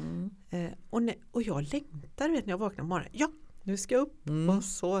sätt. Och jag längtar, vet när jag vaknar på morgonen. Ja, nu ska jag upp. Och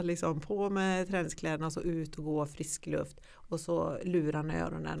så liksom på med träningskläderna och så ut och gå frisk luft. Och så lurar i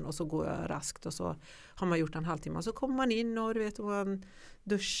öronen och så går jag raskt. Och så har man gjort en halvtimme. Och så kommer man in och du vet, man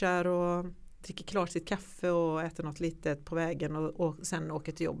duschar och dricker klart sitt kaffe och äter något litet på vägen. Och sen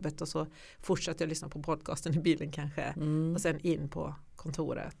åker till jobbet och så fortsätter jag lyssna på podcasten i bilen kanske. Och sen in på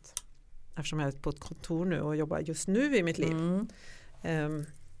kontoret. Eftersom jag är på ett kontor nu och jobbar just nu i mitt liv.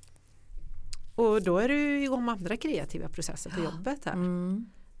 Och då är du igång med andra kreativa processer på jobbet här.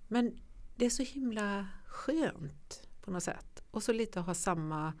 Men det är så himla skönt på något sätt. Och så lite att ha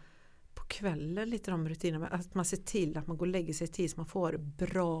samma på kvällen, lite de rutinerna. Att man ser till att man går och lägger sig tid så man får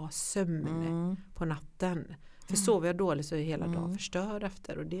bra sömn på natten. För sover jag dåligt så är hela dagen förstörd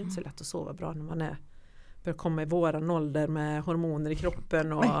efter. Och det är inte så lätt att sova bra när man börjar komma i våran ålder med hormoner i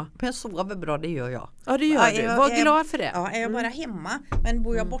kroppen. Och Men jag sover bra, det gör jag. Ja, det gör du. Var glad för det. Ja, är jag bara hemma. Men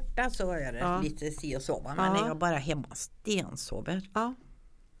bor jag borta så är det lite si och sova. Men är jag bara hemma stensover. Ja,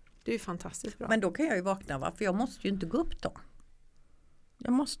 det är ju fantastiskt bra. Men då kan jag ju vakna, va? För jag måste ju inte gå upp då.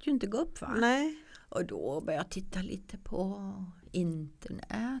 Jag måste ju inte gå upp, va? Nej. Och då börjar jag titta lite på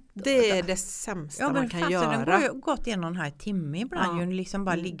internet. Det är det sämsta man kan göra. Den går ju gått 1,5 timme ibland. Ja. Ju liksom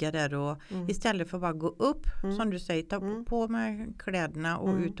bara ligga där och istället för att bara gå upp, som du säger, ta på med kläderna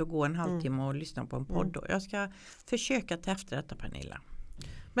och ut och gå en halvtimme och lyssna på en podd. Jag ska försöka ta efter detta, Pernilla.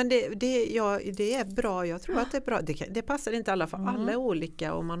 Men det är bra, jag tror att det är bra. Det passar inte alla, för alla är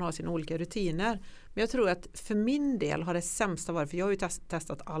olika och man har sina olika rutiner. Men jag tror att för min del har det sämsta varit, för jag har ju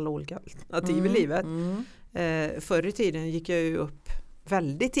testat alla olika alternativ i livet. Förr i tiden gick jag ju upp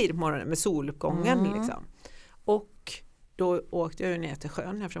väldigt tidigt på morgonen med soluppgången liksom. Och då åkte jag ju ner till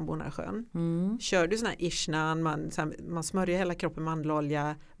sjön, eftersom jag bor nära sjön. Körde sån här ishnan, man smörjer hela kroppen med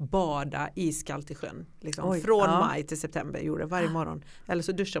mandelolja, bada iskallt i sjön. Liksom. Från maj till september gjorde det varje morgon. Eller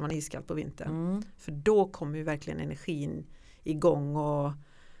så duschar man iskallt på vintern. För då kommer ju verkligen energin igång och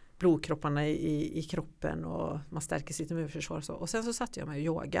blodkropparna i kroppen och man stärker sitt immunförsvar och så. Och sen så satte jag mig och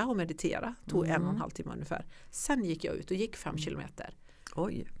yoga och meditera. Tog 1,5 timme ungefär. Sen gick jag ut och gick 5 kilometer.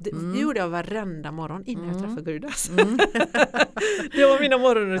 Det gjorde jag varenda morgon innan jag träffade Gurdas. Det var mina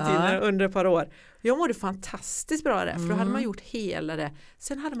morgonrutiner under ett par år. Jag mådde fantastiskt bra där, för då hade man gjort hela det.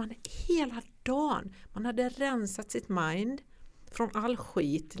 Sen hade man hela dagen. Man hade rensat sitt mind från all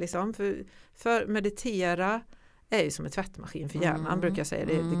skit. Liksom. För meditera är ju som en tvättmaskin för hjärnan, brukar jag säga.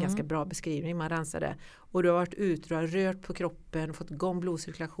 Det är en ganska bra beskrivning. Man rensar det. Och du har varit ute, du har rört på kroppen, fått igång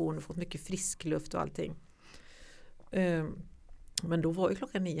blodcirkulation, fått mycket frisk luft och allting. Men då var ju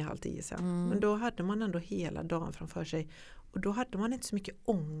klockan 9:30 sen. Men då hade man ändå hela dagen framför sig. Och då hade man inte så mycket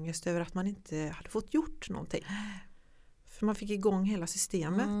ångest över att man inte hade fått gjort någonting. För man fick igång hela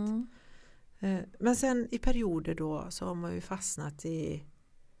systemet. Men sen i perioder då så har man ju fastnat i...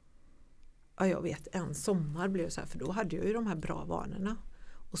 Ja, jag vet, en sommar blev det så här. För då hade jag ju de här bra vanorna.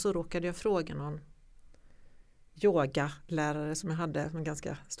 Och så råkade jag fråga någon yogalärare som jag hade. Som en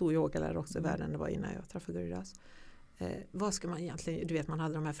ganska stor yogalärare också i världen. Det var innan jag träffade Gurdas. Vad ska man egentligen, du vet, man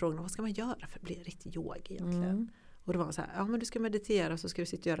hade de här frågorna, vad ska man göra för att bli riktigt yoga egentligen? Och det var så här, ja men du ska meditera, så ska du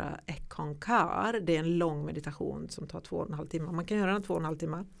sitta och göra Ekankar, det är en lång meditation som tar 2,5 timmar, man kan göra den 2,5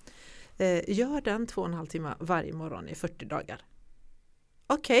 timmar. Gör den 2,5 timmar varje morgon i 40 dagar.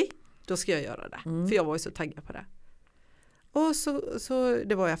 Okej, då ska jag göra det, för jag var ju så taggad på det. Och så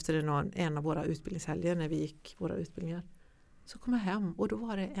det var efter en av våra utbildningshelger när vi gick våra utbildningar. Så kom jag hem och då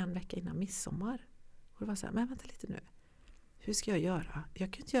var det en vecka innan midsommar. Och det var så här, men vänta lite nu. Hur ska jag göra?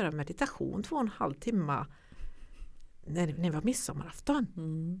 Jag kan inte göra meditation 2,5 timmar när det var midsommarafton.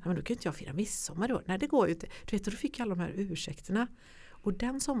 Ja, men då kan inte jag fira midsommar då. Nej, det går ju inte. Du vet, då fick jag alla de här ursäkterna. Och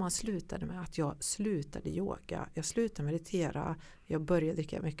den sommaren slutade med att jag slutade yoga. Jag slutade meditera. Jag började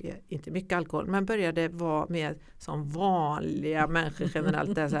dricka mycket, inte mycket alkohol, men började vara med som vanliga människor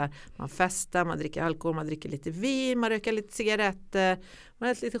generellt. Där så här, man festar, man dricker alkohol, man dricker lite vin, man röker lite cigaretter, man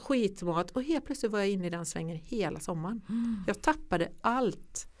äter lite skitmat. Och helt plötsligt var jag inne i den svängen hela sommaren. Jag tappade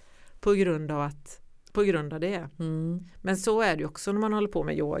allt på grund av det. Men så är det ju också när man håller på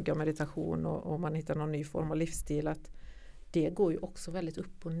med yoga och meditation och man hittar någon ny form av livsstil, att det går ju också väldigt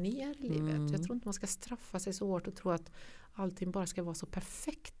upp och ner i livet. Jag tror inte man ska straffa sig så hårt och tro att allting bara ska vara så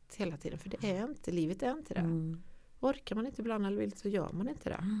perfekt hela tiden. För det är inte, livet är inte det. Orkar man inte ibland eller vill, så gör man inte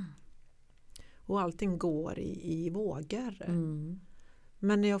det. Och allting går i vågor.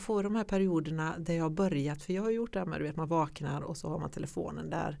 Men när jag får de här perioderna där jag har börjat, för jag har gjort det här med, du vet, man vaknar och så har man telefonen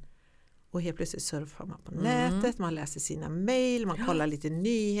där. Och helt plötsligt surfar man på nätet, man läser sina mejl, man kollar lite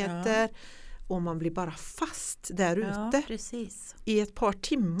nyheter. Och man blir bara fast där ute i ett par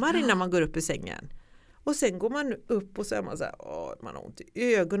timmar innan man går upp i sängen. Och sen går man upp och så är man så här, man har ont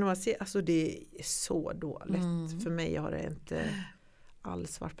i ögonen. Man ser, alltså det är så dåligt. För mig har det inte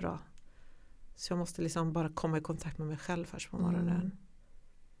alls varit bra. Så jag måste liksom bara komma i kontakt med mig själv först på morgonen.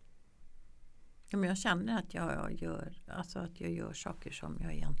 Ja, men jag känner att jag gör saker som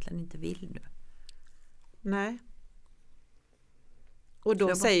jag egentligen inte vill nu. Nej. Och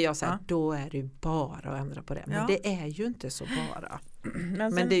då säger jag så här, då är det bara att ändra på det. Men det är ju inte så bara.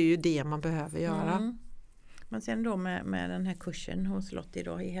 Men det är ju det man behöver göra. Men sen då med den här kursen hos Lottie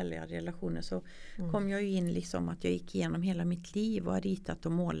då, i heliga relationer, så kom jag ju in liksom att jag gick igenom hela mitt liv och har ritat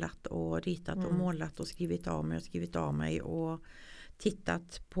och målat och skrivit av mig och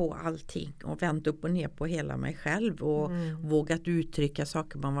tittat på allting och vänt upp och ner på hela mig själv och vågat uttrycka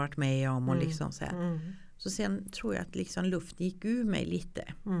saker man varit med om och liksom så här. Så sen tror jag att liksom luften gick ur mig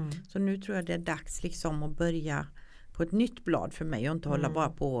lite. Så nu tror jag det är dags liksom att börja på ett nytt blad för mig och inte hålla bara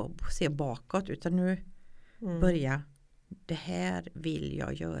på och se bakåt, utan nu börja, det här vill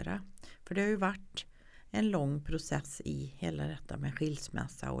jag göra. För det har ju varit en lång process i hela detta med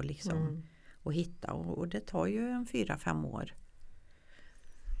skilsmässa och liksom och hitta, och det tar ju 4-5 år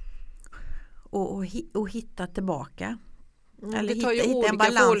och hitta tillbaka. Det tar ju olika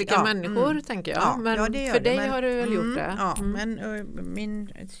för olika människor tänker jag. Men det för dig har du väl gjort det? Ja, men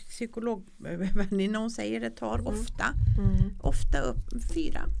min psykologvän, hon säger det tar ofta upp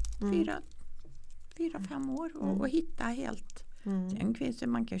 4-5 år och hitta helt. Sen finns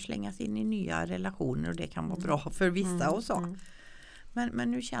man kan slängas in i nya relationer och det kan vara bra för vissa och så.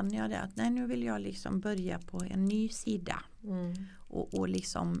 Men nu känner jag det att nu vill jag liksom börja på en ny sida och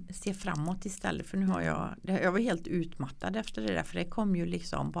liksom se framåt istället, för nu har jag var helt utmattad efter det där, för det kom ju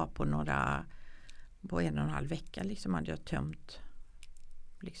liksom bara på 1,5 vecka liksom hade jag tömt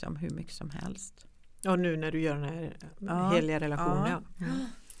liksom hur mycket som helst. Ja, nu när du gör den här heliga relationen.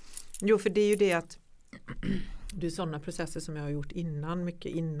 Jo, för det är ju det att det är sådana processer som jag har gjort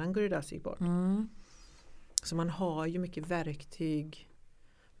mycket innan Guridas gick bort. Så man har ju mycket verktyg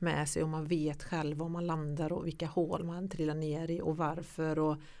med sig och man vet själv var man landar och vilka hål man trillar ner i och varför,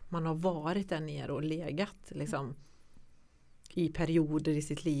 och man har varit där nere och legat liksom i perioder i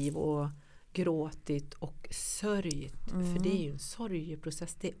sitt liv och gråtit och sörjt. För det är ju en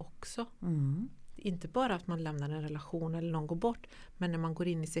sorgeprocess det också. Inte bara att man lämnar en relation eller någon går bort, men när man går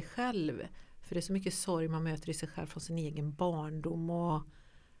in i sig själv. För det är så mycket sorg man möter i sig själv från sin egen barndom och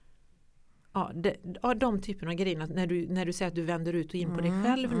de typerna av grejer när du säger att du vänder ut och in på dig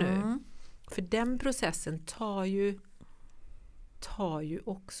själv nu. För den processen tar ju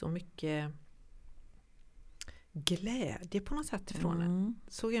också mycket glädje på något sätt ifrån en.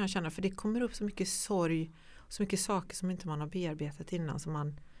 Så kan jag känna, för det kommer upp så mycket sorg och så mycket saker som inte man har bearbetat innan,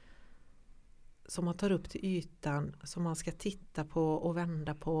 som man tar upp till ytan, som man ska titta på och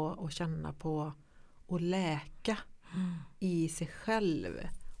vända på och känna på och läka i sig själv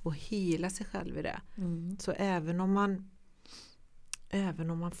och hela sig själv i det. Så även om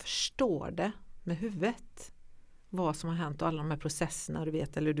man förstår det med huvudet, vad som har hänt och alla de här processerna du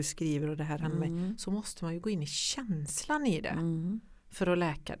vet, eller du skriver och det här hände mig, så måste man ju gå in i känslan i det för att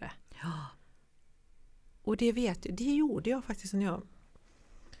läka det. Ja. Och det gjorde jag faktiskt när jag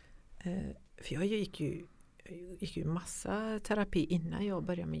för jag gick ju massa terapi innan jag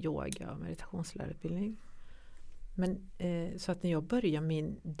började med yoga och meditationslärarutbildning. Men så att när jag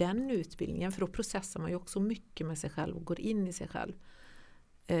började den utbildningen, för då processar man ju också mycket med sig själv och går in i sig själv.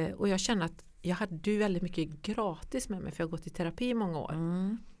 Och jag känner att jag hade ju väldigt mycket gratis med mig, för jag har gått i terapi i många år.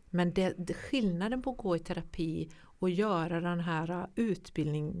 Men skillnaden på att gå i terapi och göra den här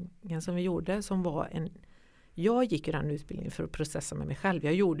utbildningen som vi gjorde, som var jag gick ju den utbildningen för att processa med mig själv.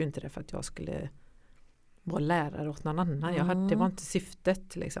 Jag gjorde inte det för att jag skulle vara lärare åt någon annan. Det var inte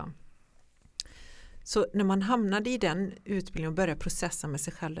syftet liksom. Så när man hamnade i den utbildningen och började processa med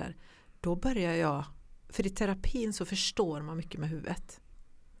sig själv där, då började jag, för i terapin så förstår man mycket med huvudet.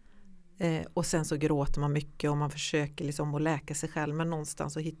 Och sen så gråter man mycket och man försöker liksom att läka sig själv, men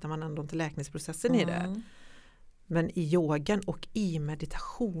någonstans så hittar man ändå inte läkningsprocessen i det. Men i yogan och i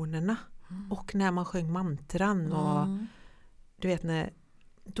meditationerna och när man sjöng mantran och du vet,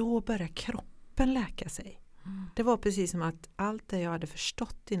 då börjar kroppen läka sig. Det var precis som att allt det jag hade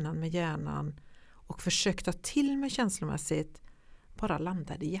förstått innan med hjärnan och försökt ta till mig känslomässigt bara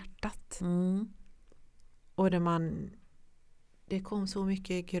landade i hjärtat. Och det kom så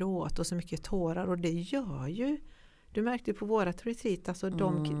mycket gråt och så mycket tårar, och det gör ju, du märkte på våra retreat, alltså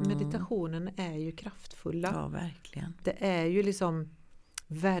de meditationen är ju kraftfulla. Ja, verkligen. Det är ju liksom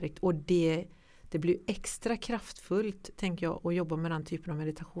och det blir extra kraftfullt, tänker jag, att jobba med den typen av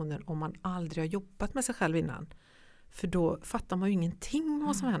meditationer om man aldrig har jobbat med sig själv innan. För då fattar man ju ingenting om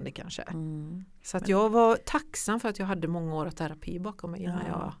vad som händer kanske. Så att jag var tacksam för att jag hade många år av terapi bakom mig innan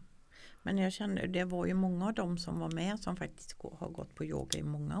jag... Men jag känner, det var ju många av dem som var med som faktiskt har gått på yoga i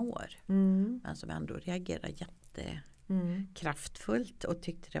många år. Men som ändå reagerade jättekraftfullt och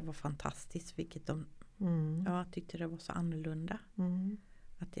tyckte det var fantastiskt, vilket jag tyckte det var så annorlunda.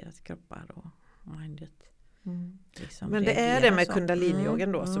 Att deras kroppar och mindet liksom. Men det är det med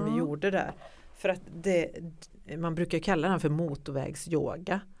kundalini-yogan då som vi gjorde där. För att man brukar kalla den för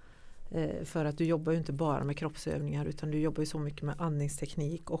motorvägsyoga. För att du jobbar ju inte bara med kroppsövningar, utan du jobbar ju så mycket med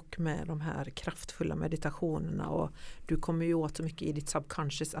andningsteknik och med de här kraftfulla meditationerna, och du kommer ju åt så mycket i ditt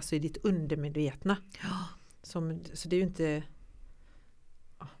subconscious, alltså i ditt undermedvetna. Så det är ju inte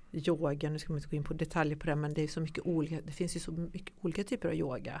yoga, nu ska man inte gå in på detaljer på det, men det är så mycket olika, det finns ju så mycket olika typer av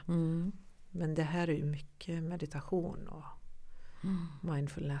yoga. Men det här är ju mycket meditation och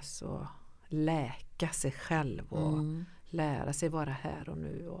mindfulness och läka sig själv och lära sig vara här och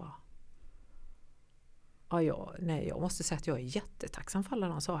nu. Och jag måste säga att jag är jättetacksam för alla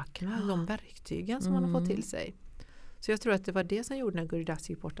de sakerna, de verktygen som man har fått till sig. Så jag tror att det var det som gjorde när Guridas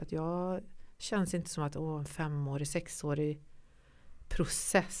gick bort, att jag känns inte som att en 5-årig, 6-årig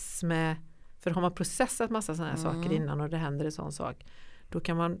process med För har man processat massa sådana här saker innan och det händer en sån sak, då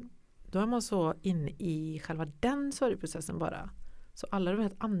är man så inne i själva den sorgprocessen bara. Så alla de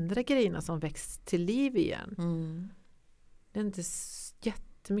här andra grejerna som väcks till liv igen, det är inte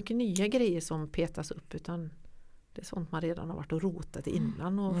jättemycket nya grejer som petas upp, utan det är sånt man redan har varit och rotat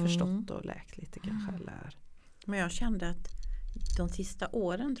innan och förstått och läkt lite kanske. Eller. Men jag kände att de sista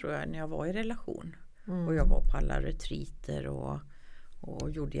åren, tror jag, när jag var i relation och jag var på alla retreater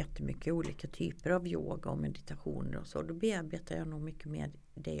och gjorde jättemycket olika typer av yoga och meditationer och så, då bearbetade jag nog mycket mer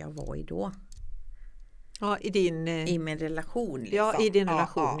det jag var i då. Ja, i min relation. Liksom. Ja, i din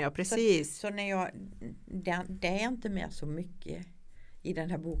relation, ja precis. Så när det är inte med så mycket i den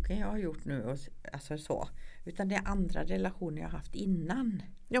här boken jag har gjort nu, alltså så, utan det är andra relationer jag har haft innan.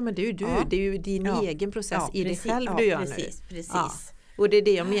 Ja, men det är ju du, det är ju din egen process i dig själv du gör precis, nu. Precis. Ja. Och det är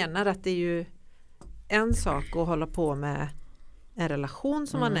det jag menar, att det är ju en sak att hålla på med en relation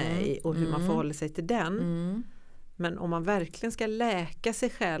som man är i och hur man förhåller sig till den. Men om man verkligen ska läka sig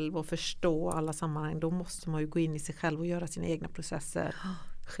själv och förstå alla sammanhang, då måste man ju gå in i sig själv och göra sina egna processer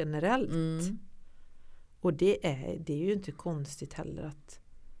generellt. Och det är ju inte konstigt heller,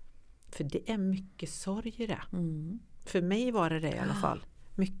 för det är mycket sorg i det. För mig var det i alla fall.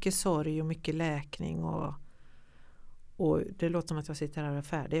 Mycket sorg och mycket läkning och det låter som att jag sitter här och är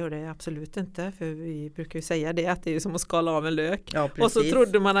färdig, och det är absolut inte, för vi brukar ju säga det, att det är som att skala av en lök. Ja, och så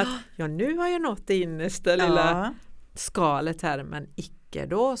trodde man att nu har jag nått det innersta lilla skalet här, men icke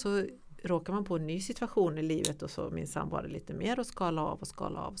då. Så råkar man på en ny situation i livet och så minsann var det lite mer att skala av.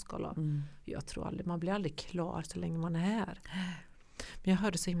 Jag tror man blir aldrig klar så länge man är här. Men jag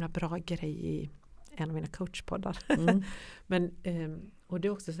hörde så himla bra grej i en av mina coachpoddar. Men, och det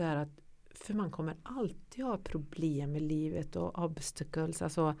är också så här att, för man kommer alltid ha problem i livet och obstacles,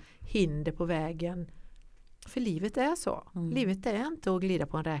 alltså hinder på vägen. För livet är så. Livet är inte att glida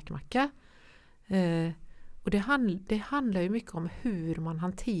på en räkmacka. Och det handlar ju mycket om hur man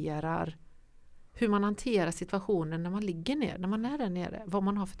hanterar situationen när man ligger ner, när man är där nere. Vad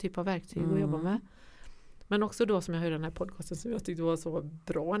man har för typ av verktyg att jobba med. Men också då, som jag hörde i den här podcasten som jag tyckte var så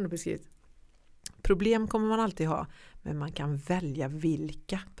bra ändå beskrivet. Problem kommer man alltid ha, men man kan välja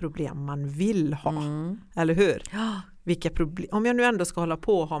vilka problem man vill ha. Eller hur? Ja. Vilka problem, om jag nu ändå ska hålla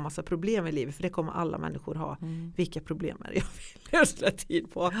på och ha massa problem i livet, för det kommer alla människor ha. Vilka problem är det jag vill ödsla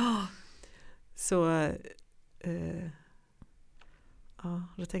tid på? Så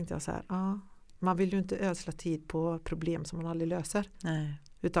då tänkte jag så här, man vill ju inte ödsla tid på problem som man aldrig löser. Nej.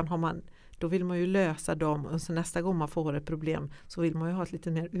 Utan då vill man ju lösa dem, och så nästa gång man får ett problem så vill man ju ha ett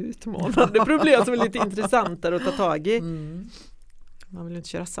lite mer utmanande problem som är lite intressantare att ta tag i. Man vill ju inte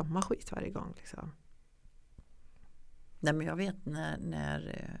köra samma skit varje gång liksom. Nej, men jag vet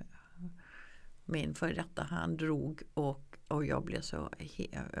när min före detta han drog och jag blev så,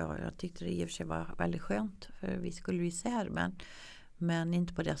 jag tyckte det i och för sig var väldigt skönt, för vi skulle ju isär, men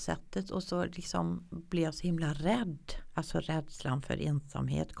inte på det sättet, och så liksom blev jag så himla rädd, alltså rädslan för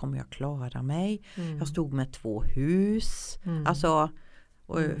ensamhet, kommer jag klara mig? Jag stod med 2 hus, alltså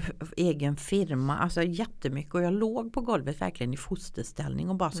och egen firma, alltså jättemycket, och jag låg på golvet verkligen i fosterställning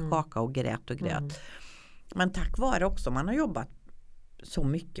och bara skakade och grät. Men tack vare också man har jobbat så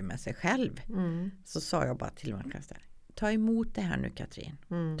mycket med sig själv, så sa jag bara till mig, ta emot det här nu, Katrin.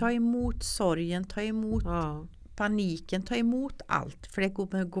 Ta emot sorgen, ta emot paniken, ta emot allt, för det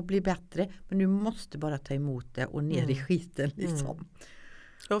kommer att bli bättre, men du måste bara ta emot det och ner i skiten liksom.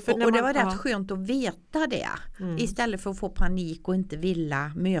 Och det var rätt skönt att veta det, istället för att få panik och inte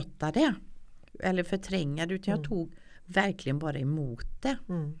vilja möta det eller förtränga det, utan jag tog verkligen bara emot det.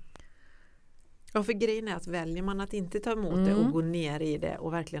 Ja, för grejen är att väljer man att inte ta emot det och gå ner i det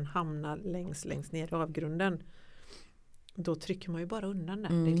och verkligen hamna längst ner i avgrunden, då trycker man ju bara undan det.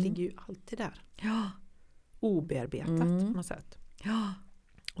 Det ligger ju alltid där. Ja. Obearbetat på något sätt. Ja.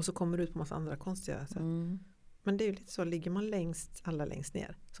 Och så kommer det ut på massa andra konstiga sätt. Men det är ju lite så, ligger man allra längst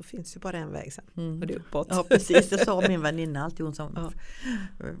ner, så finns ju bara en väg sen. Och det är uppåt. Ja, precis. Det sa min väninna alltid, hon som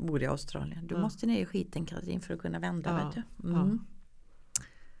bor i Australien. Du måste ner i skiten, Katrin, för att kunna vända. Vet du?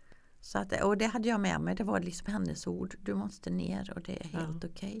 Så att, och det hade jag med mig, det var liksom hennes ord, du måste ner, och det är helt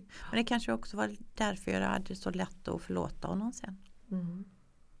okej. Men det kanske också var därför jag hade så lätt att förlåta honom sen.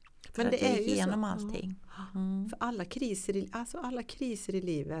 Men det är ju genom allting. För alla kriser i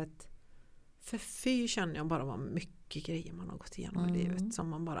livet, för fy känner jag bara vad mycket grejer man har gått igenom i livet som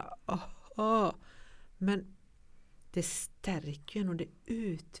man bara men det stärker ju en och det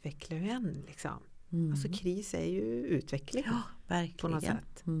utvecklar ju en liksom. Alltså kris är ju utveckling verkligen. På något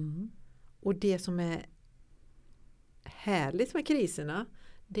sätt. Och det som är härligt med kriserna,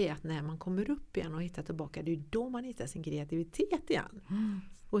 det är att när man kommer upp igen och hittar tillbaka, det är ju då man hittar sin kreativitet igen.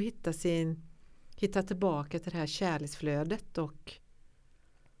 Och hittar sin hitta tillbaka till det här kärleksflödet och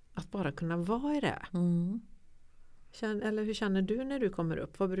att bara kunna vara i det. Eller hur känner du när du kommer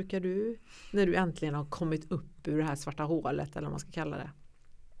upp? Vad brukar du när du äntligen har kommit upp ur det här svarta hålet eller vad man ska kalla det?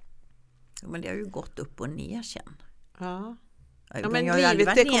 Men det har ju gått upp och ner sen. Ja. Men jag har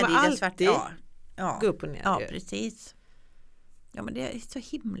livet det kommer alltid gå upp och ner. Ja, precis. Ja, men det är så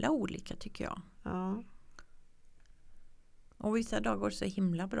himla olika tycker jag. Ja. Och vissa dagar går det så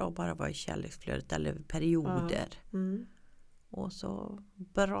himla bra att bara vara i kärleksflödet eller perioder. Och så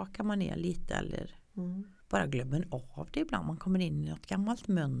brakar man ner lite eller bara glömmer av det ibland. Man kommer in i något gammalt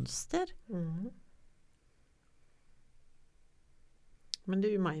mönster. Men det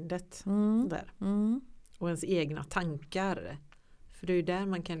är ju mindet där. Och ens egna tankar. För det är ju där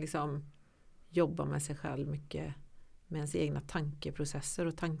man kan liksom jobba med sig själv mycket. Med ens egna tankeprocesser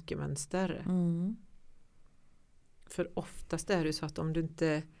och tankemönster. För oftast är det så att om du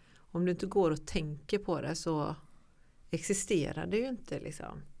inte går och tänker på det så existerar det ju inte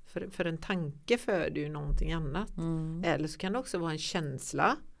liksom. För en tanke föder ju någonting annat. Eller så kan det också vara en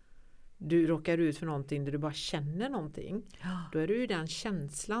känsla. Du råkar ut för någonting där du bara känner någonting. Då är det ju den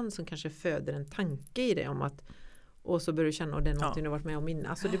känslan som kanske föder en tanke i dig om att och så börjar du känna att det är någonting du har varit med om innan.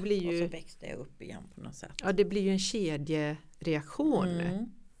 Alltså det blir ju, och så växte jag upp igen på något sätt. Ja, det blir ju en kedjereaktion.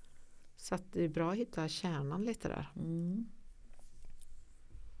 Så att det är bra att hitta kärnan lite där.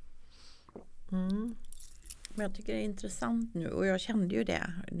 Men jag tycker det är intressant nu och jag kände ju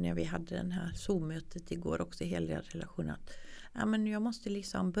det när vi hade den här Zoom-mötet igår också hela relationen att men jag måste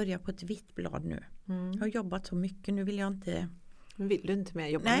liksom börja på ett vitt blad nu. Jag har jobbat så mycket, nu vill jag inte... Vill du inte mer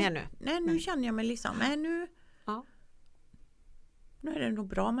jobba mer nu? Nej, nu känner jag mig liksom, nu är det nog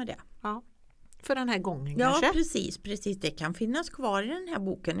bra med det. Ja. För den här gången kanske? Ja, precis. Det kan finnas kvar i den här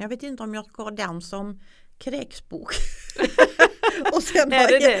boken. Jag vet inte om jag ska ha den som kräksbok. Och sen är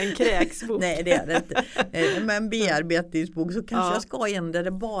det en kräksbok? Nej, det är det inte. Men en bearbetningsbok så kanske jag ska ha en där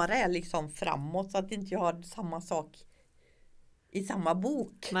det bara är liksom framåt så att inte jag har samma sak i samma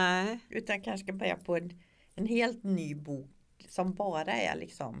bok. Nej. Utan jag kanske ska börja på en helt ny bok som bara är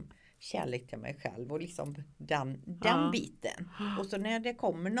liksom kärlek till mig själv och liksom den biten. Och så när det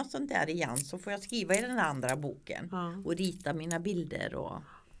kommer något sånt där igen så får jag skriva i den andra boken och rita mina bilder och...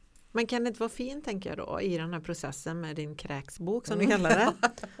 Men kan det inte vara fint, tänker jag då, i den här processen med din kräksbok som du kallar det,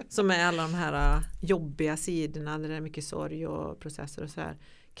 som är alla de här jobbiga sidorna där det är mycket sorg och processer och så här.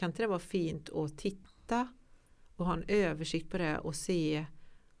 Kan inte det vara fint att titta och ha en översikt på det och se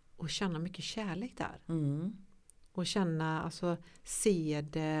och känna mycket kärlek där? Och känna, alltså se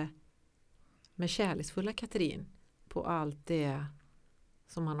det med kärleksfulla Katrin på allt det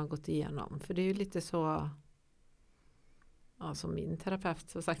som man har gått igenom. För det är ju lite så... Ja, som min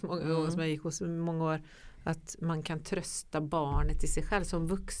terapeut har sagt många gånger, som jag gick hos många år, att man kan trösta barnet i sig själv som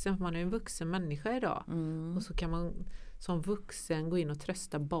vuxen, för man är en vuxen människa idag. Och så kan man som vuxen gå in och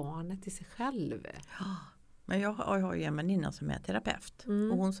trösta barnet i sig själv. Ja, men jag har ju en väninna som är terapeut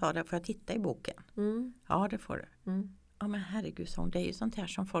och hon sa det, får jag titta i boken? Ja, det får du. Ja, men herregud, det är ju sånt här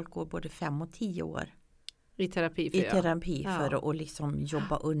som folk går både 5 och 10 år i terapi för att liksom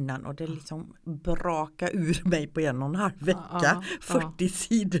jobba undan och det liksom braka ur mig på 1,5 vecka 40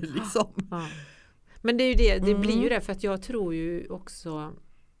 sidor liksom. Men det är ju det blir ju det, för att jag tror ju också,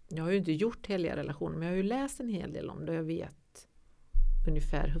 jag har ju inte gjort heliga relationer men jag har ju läst en hel del om det, jag vet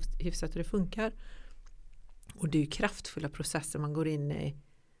ungefär hyfsat hur det funkar och det är ju kraftfulla processer man går in i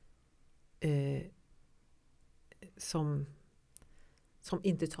som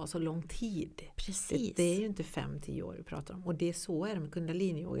inte tar så lång tid. Precis. Det är ju inte 5-10 år vi pratar om. Och så är det med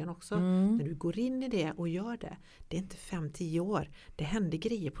kundaliniyogan också. När du går in i det och gör det. Det är inte 5-10 år. Det händer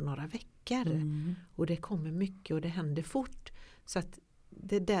grejer på några veckor. Och det kommer mycket och det händer fort. Så att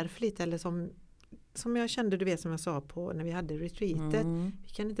det är därför lite, eller som jag kände, du vet, som jag sa på när vi hade retreatet. Vi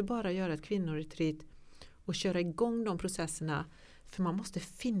kan inte bara göra ett kvinnoretreat och köra igång de processerna. För man måste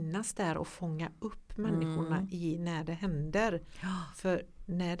finnas där och fånga upp människorna i när det händer. För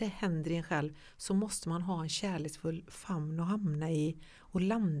när det händer i en själv så måste man ha en kärleksfull famn att hamna i och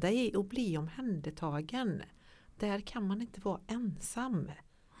landa i och bli omhändertagen. Där kan man inte vara ensam.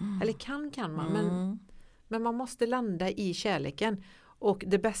 Eller kan man, men man måste landa i kärleken. Och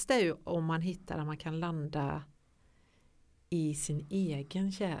det bästa är ju om man hittar att man kan landa i sin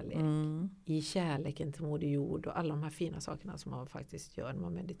egen kärlek. I kärleken till Moder Jord och alla de här fina sakerna som man faktiskt gör när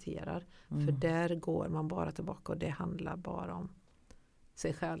man mediterar. För där går man bara tillbaka och det handlar bara om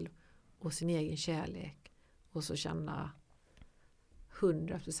sig själv och sin egen kärlek. Och så känna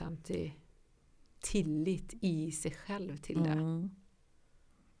 100% tillit i sig själv till det.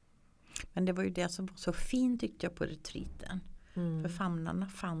 Men det var ju det som var så fint, tyckte jag, på retreaten. För famnarna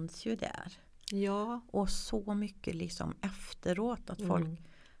fanns ju där. Ja. Och så mycket liksom efteråt att folk,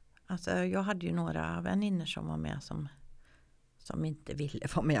 alltså jag hade ju några vänner som var med som inte ville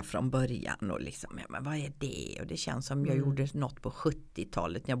vara med från början och liksom, men vad är det? Och det känns som jag gjorde något på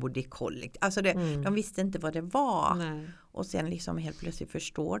 70-talet när jag bodde i kollektiv. Alltså de visste inte vad det var. Nej. Och sen liksom helt plötsligt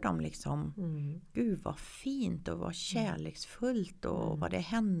förstår de liksom, gud vad fint och vad kärleksfullt och vad det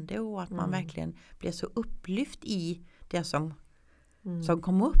hände och att man verkligen blev så upplyft i det som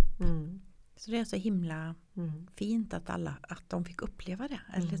kom upp. Så det är så himla fint att de fick uppleva det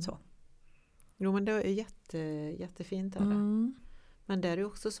eller så. Jo, men det är jättefint. Är det. Men det är ju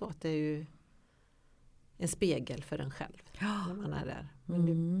också så att det är ju en spegel för en själv när man är där.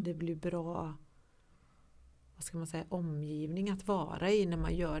 Men det blir bra, vad ska man säga, omgivning att vara i när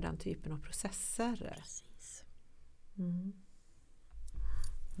man gör den typen av processer. Precis.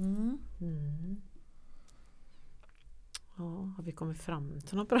 Ja, har vi kommit fram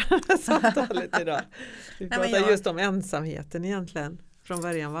till något på det här samtalet idag? Vi pratar just om ensamheten egentligen från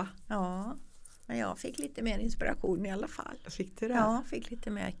början, va? Ja, men jag fick lite mer inspiration i alla fall. Fick du det? Ja, fick lite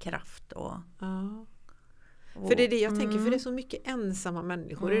mer kraft och för det är det jag tänker, för det är så mycket ensamma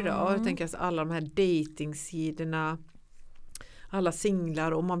människor idag. Och jag tänker alltså alla de här datingsidorna, alla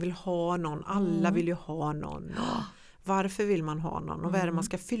singlar och man vill ha någon, alla vill ju ha någon. Varför vill man ha någon? Och vad är det man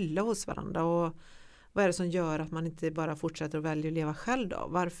ska fylla hos varandra? Och vad är det som gör att man inte bara fortsätter att välja att leva själv då?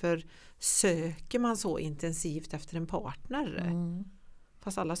 Varför söker man så intensivt efter en partner?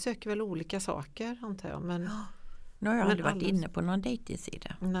 Fast alla söker väl olika saker, antar jag. Men, nu har jag aldrig varit inne på någon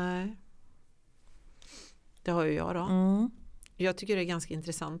dejtingsida. Nej. Det har ju jag då. Jag tycker det är ganska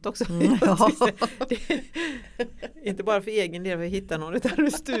intressant också. Inte bara för egen del för att hitta någon utan ur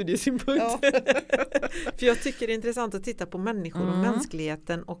studiesynpunkt. För jag tycker det är intressant att titta på människor och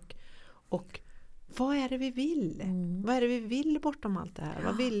mänskligheten och vad är det vi vill? Vad är det vi vill bortom allt det här?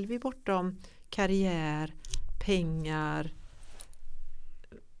 Vad vill vi bortom karriär, pengar?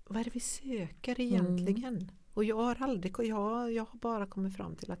 Vad är det vi söker egentligen? Och jag har bara kommit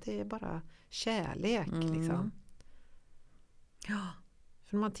fram till att det är bara kärlek liksom. Ja.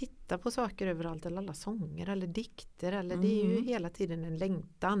 För när man tittar på saker överallt, eller alla sånger eller dikter, eller det är ju hela tiden en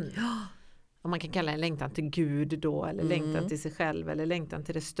längtan. Om man kan kalla en längtan till Gud då, eller längtan till sig själv, eller längtan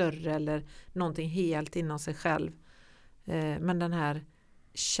till det större, eller någonting helt inom sig själv. Men den här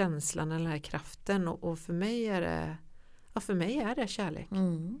känslan, den här kraften, och för mig är det kärlek.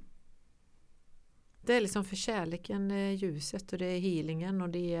 Det är liksom för kärleken ljuset och det är healingen och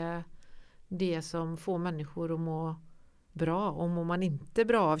det är det som får människor att må bra. Och mår man inte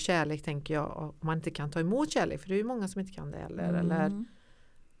bra av kärlek, tänker jag, om man inte kan ta emot kärlek, för det är ju många som inte kan det eller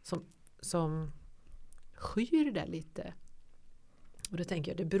som skyr det lite. Och då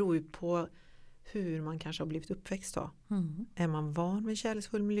tänker jag, det beror ju på hur man kanske har blivit uppväxt då. Är man van med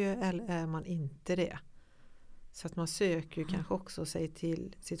kärleksfull miljö eller är man inte det? Så att man söker ju kanske också sig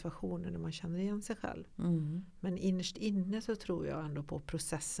till situationer där man känner igen sig själv. Men innerst inne så tror jag ändå på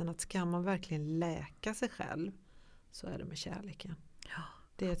processen att ska man verkligen läka sig själv så är det med kärleken. Ja,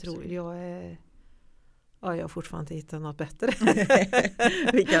 det tror jag är... Ja, jag har fortfarande inte hittat något bättre.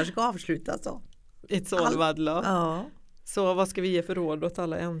 Vi kanske ska avsluta så. It's all bad love. Ja. Så vad ska vi ge för råd åt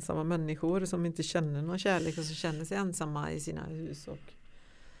alla ensamma människor som inte känner någon kärlek och som känner sig ensamma i sina hus och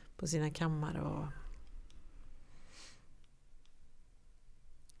på sina kammare och...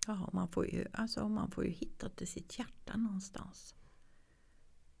 Ja, man får ju hitta till sitt hjärta någonstans.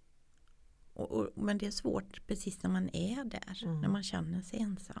 Men det är svårt precis när man är där, när man känner sig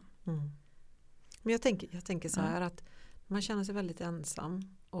ensam. Men jag tänker så här att man känner sig väldigt ensam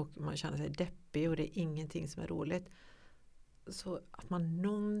och man känner sig deppig och det är ingenting som är roligt. Så att man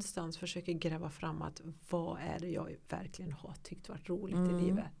någonstans försöker gräva fram att vad är det jag verkligen har tyckt varit roligt i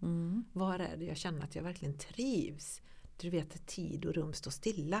livet? Vad är det jag känner att jag verkligen trivs? Du vet att tid och rum står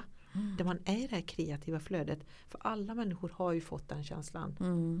stilla. Där man är i det här kreativa flödet. För alla människor har ju fått den känslan.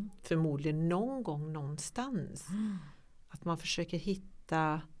 Förmodligen någon gång någonstans. Att man försöker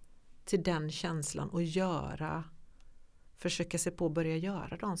hitta till den känslan och försöka sig på att börja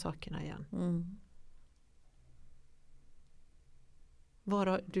göra de sakerna igen.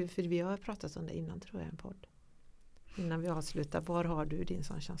 För vi har pratat om det innan, tror jag, en podd. Innan vi avslutar, var har du din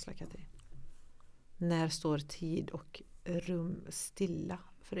sån känsla, Katrin? När står tid och rum stilla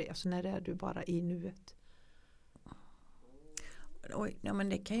för dig? Alltså när är du bara i nuet? Oj, ja, men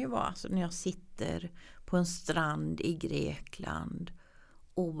det kan ju vara alltså när jag sitter på en strand i Grekland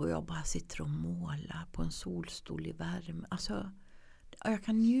och jag bara sitter och målar på en solstol i värme. Alltså, jag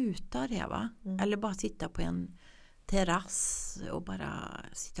kan njuta av det, va? Eller bara sitta på en terrass och bara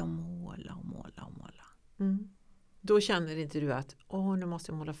sitta och måla. Då känner inte du att nu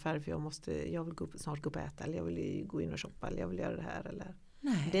måste jag måla färg för jag vill snart gå upp och äta, eller jag vill gå in och shoppa, eller jag vill göra det här. Eller.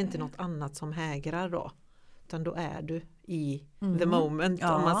 Nej. Det är inte något annat som hägrar då. Utan då är du i the moment,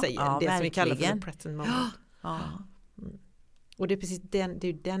 om man säger. Det verkligen. som vi kallar för the present moment. Ja. Och det är precis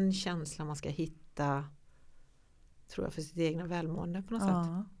den känslan man ska hitta, tror jag, för sitt egna välmående på något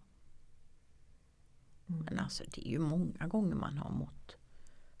sätt. Men alltså det är ju många gånger man har mått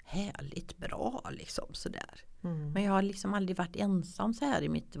härligt bra liksom sådär. Men jag har liksom aldrig varit ensam så här i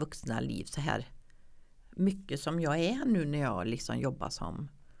mitt vuxna liv så här mycket som jag är nu när jag liksom jobbar som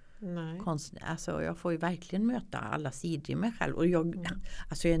konstnär. Alltså jag får ju verkligen möta alla sidor i mig själv. Och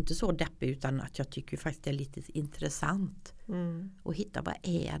alltså jag är inte så deppig, utan att jag tycker faktiskt det är lite intressant att hitta vad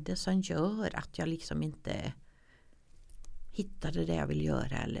är det som gör att jag liksom inte hittar det jag vill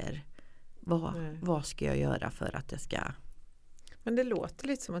göra, eller vad ska jag göra för att det ska... Men det låter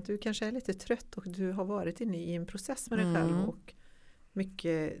lite som att du kanske är lite trött och du har varit inne i en process med dig själv, och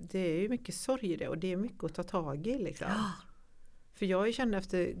det är ju mycket sorg i det, och det är mycket att ta tag i liksom. För jag kände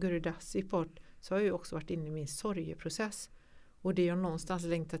efter Guru Das bort, så har jag ju också varit inne i min sorgeprocess, och det jag någonstans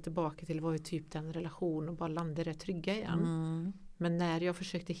längtat tillbaka till var ju typ den relation och bara landa det trygga igen. Men när jag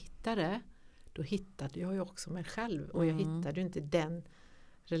försökte hitta det, då hittade jag ju också mig själv, och jag hittade ju inte den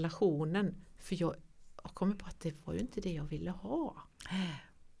relationen, för jag kommer på att det var ju inte det jag ville ha.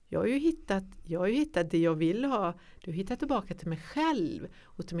 Jag har ju hittat det jag vill ha. Du har hittat tillbaka till mig själv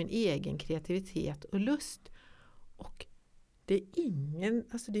och till min egen kreativitet och lust. Och det är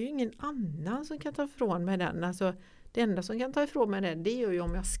ju ingen annan som kan ta ifrån mig den. Alltså, det enda som kan ta ifrån mig den, det är ju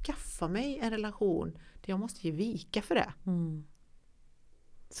om jag skaffar mig en relation där jag måste ge vika för det.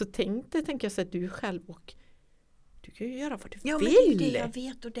 Så tänker jag så att du själv, och du kan ju göra vad du vill. Men det är det jag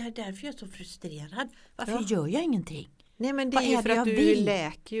vet, och det är därför jag är så frustrerad. Varför gör jag ingenting? Nej, men det vad är för att du vill?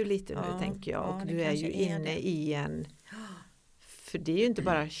 läker ju lite nu, tänker jag. Och du är ju inne i en... För det är ju inte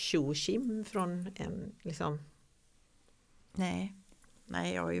bara tjo-kim från en liksom... Nej,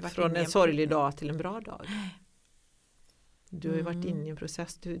 jag har ju varit från en sorglig dag till en bra dag. Du har ju varit inne i en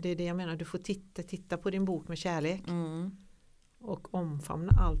process. Det är det jag menar. Du får titta på din bok med kärlek. Och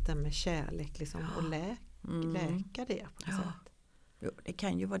omfamna allt det med kärlek liksom, och läka det på något sätt. Jo, det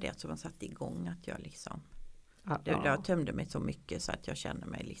kan ju vara det som har satt igång, att jag liksom jag tömde mig så mycket så att jag känner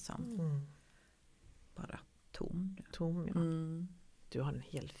mig liksom bara tom. Tom, ja. Du har en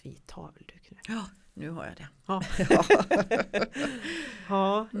helt vit tavelduk nu. Ja, nu har jag det.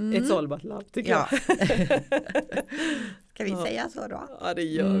 Ja, it's all about love, tycker jag. Ska vi säga så då? Ja, det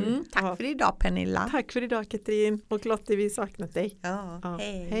gör vi. Tack för idag, Pernilla. Tack för idag, Katrin. Och Lottie, vi saknat dig. Ja,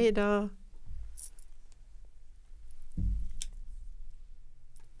 hej. Hej då.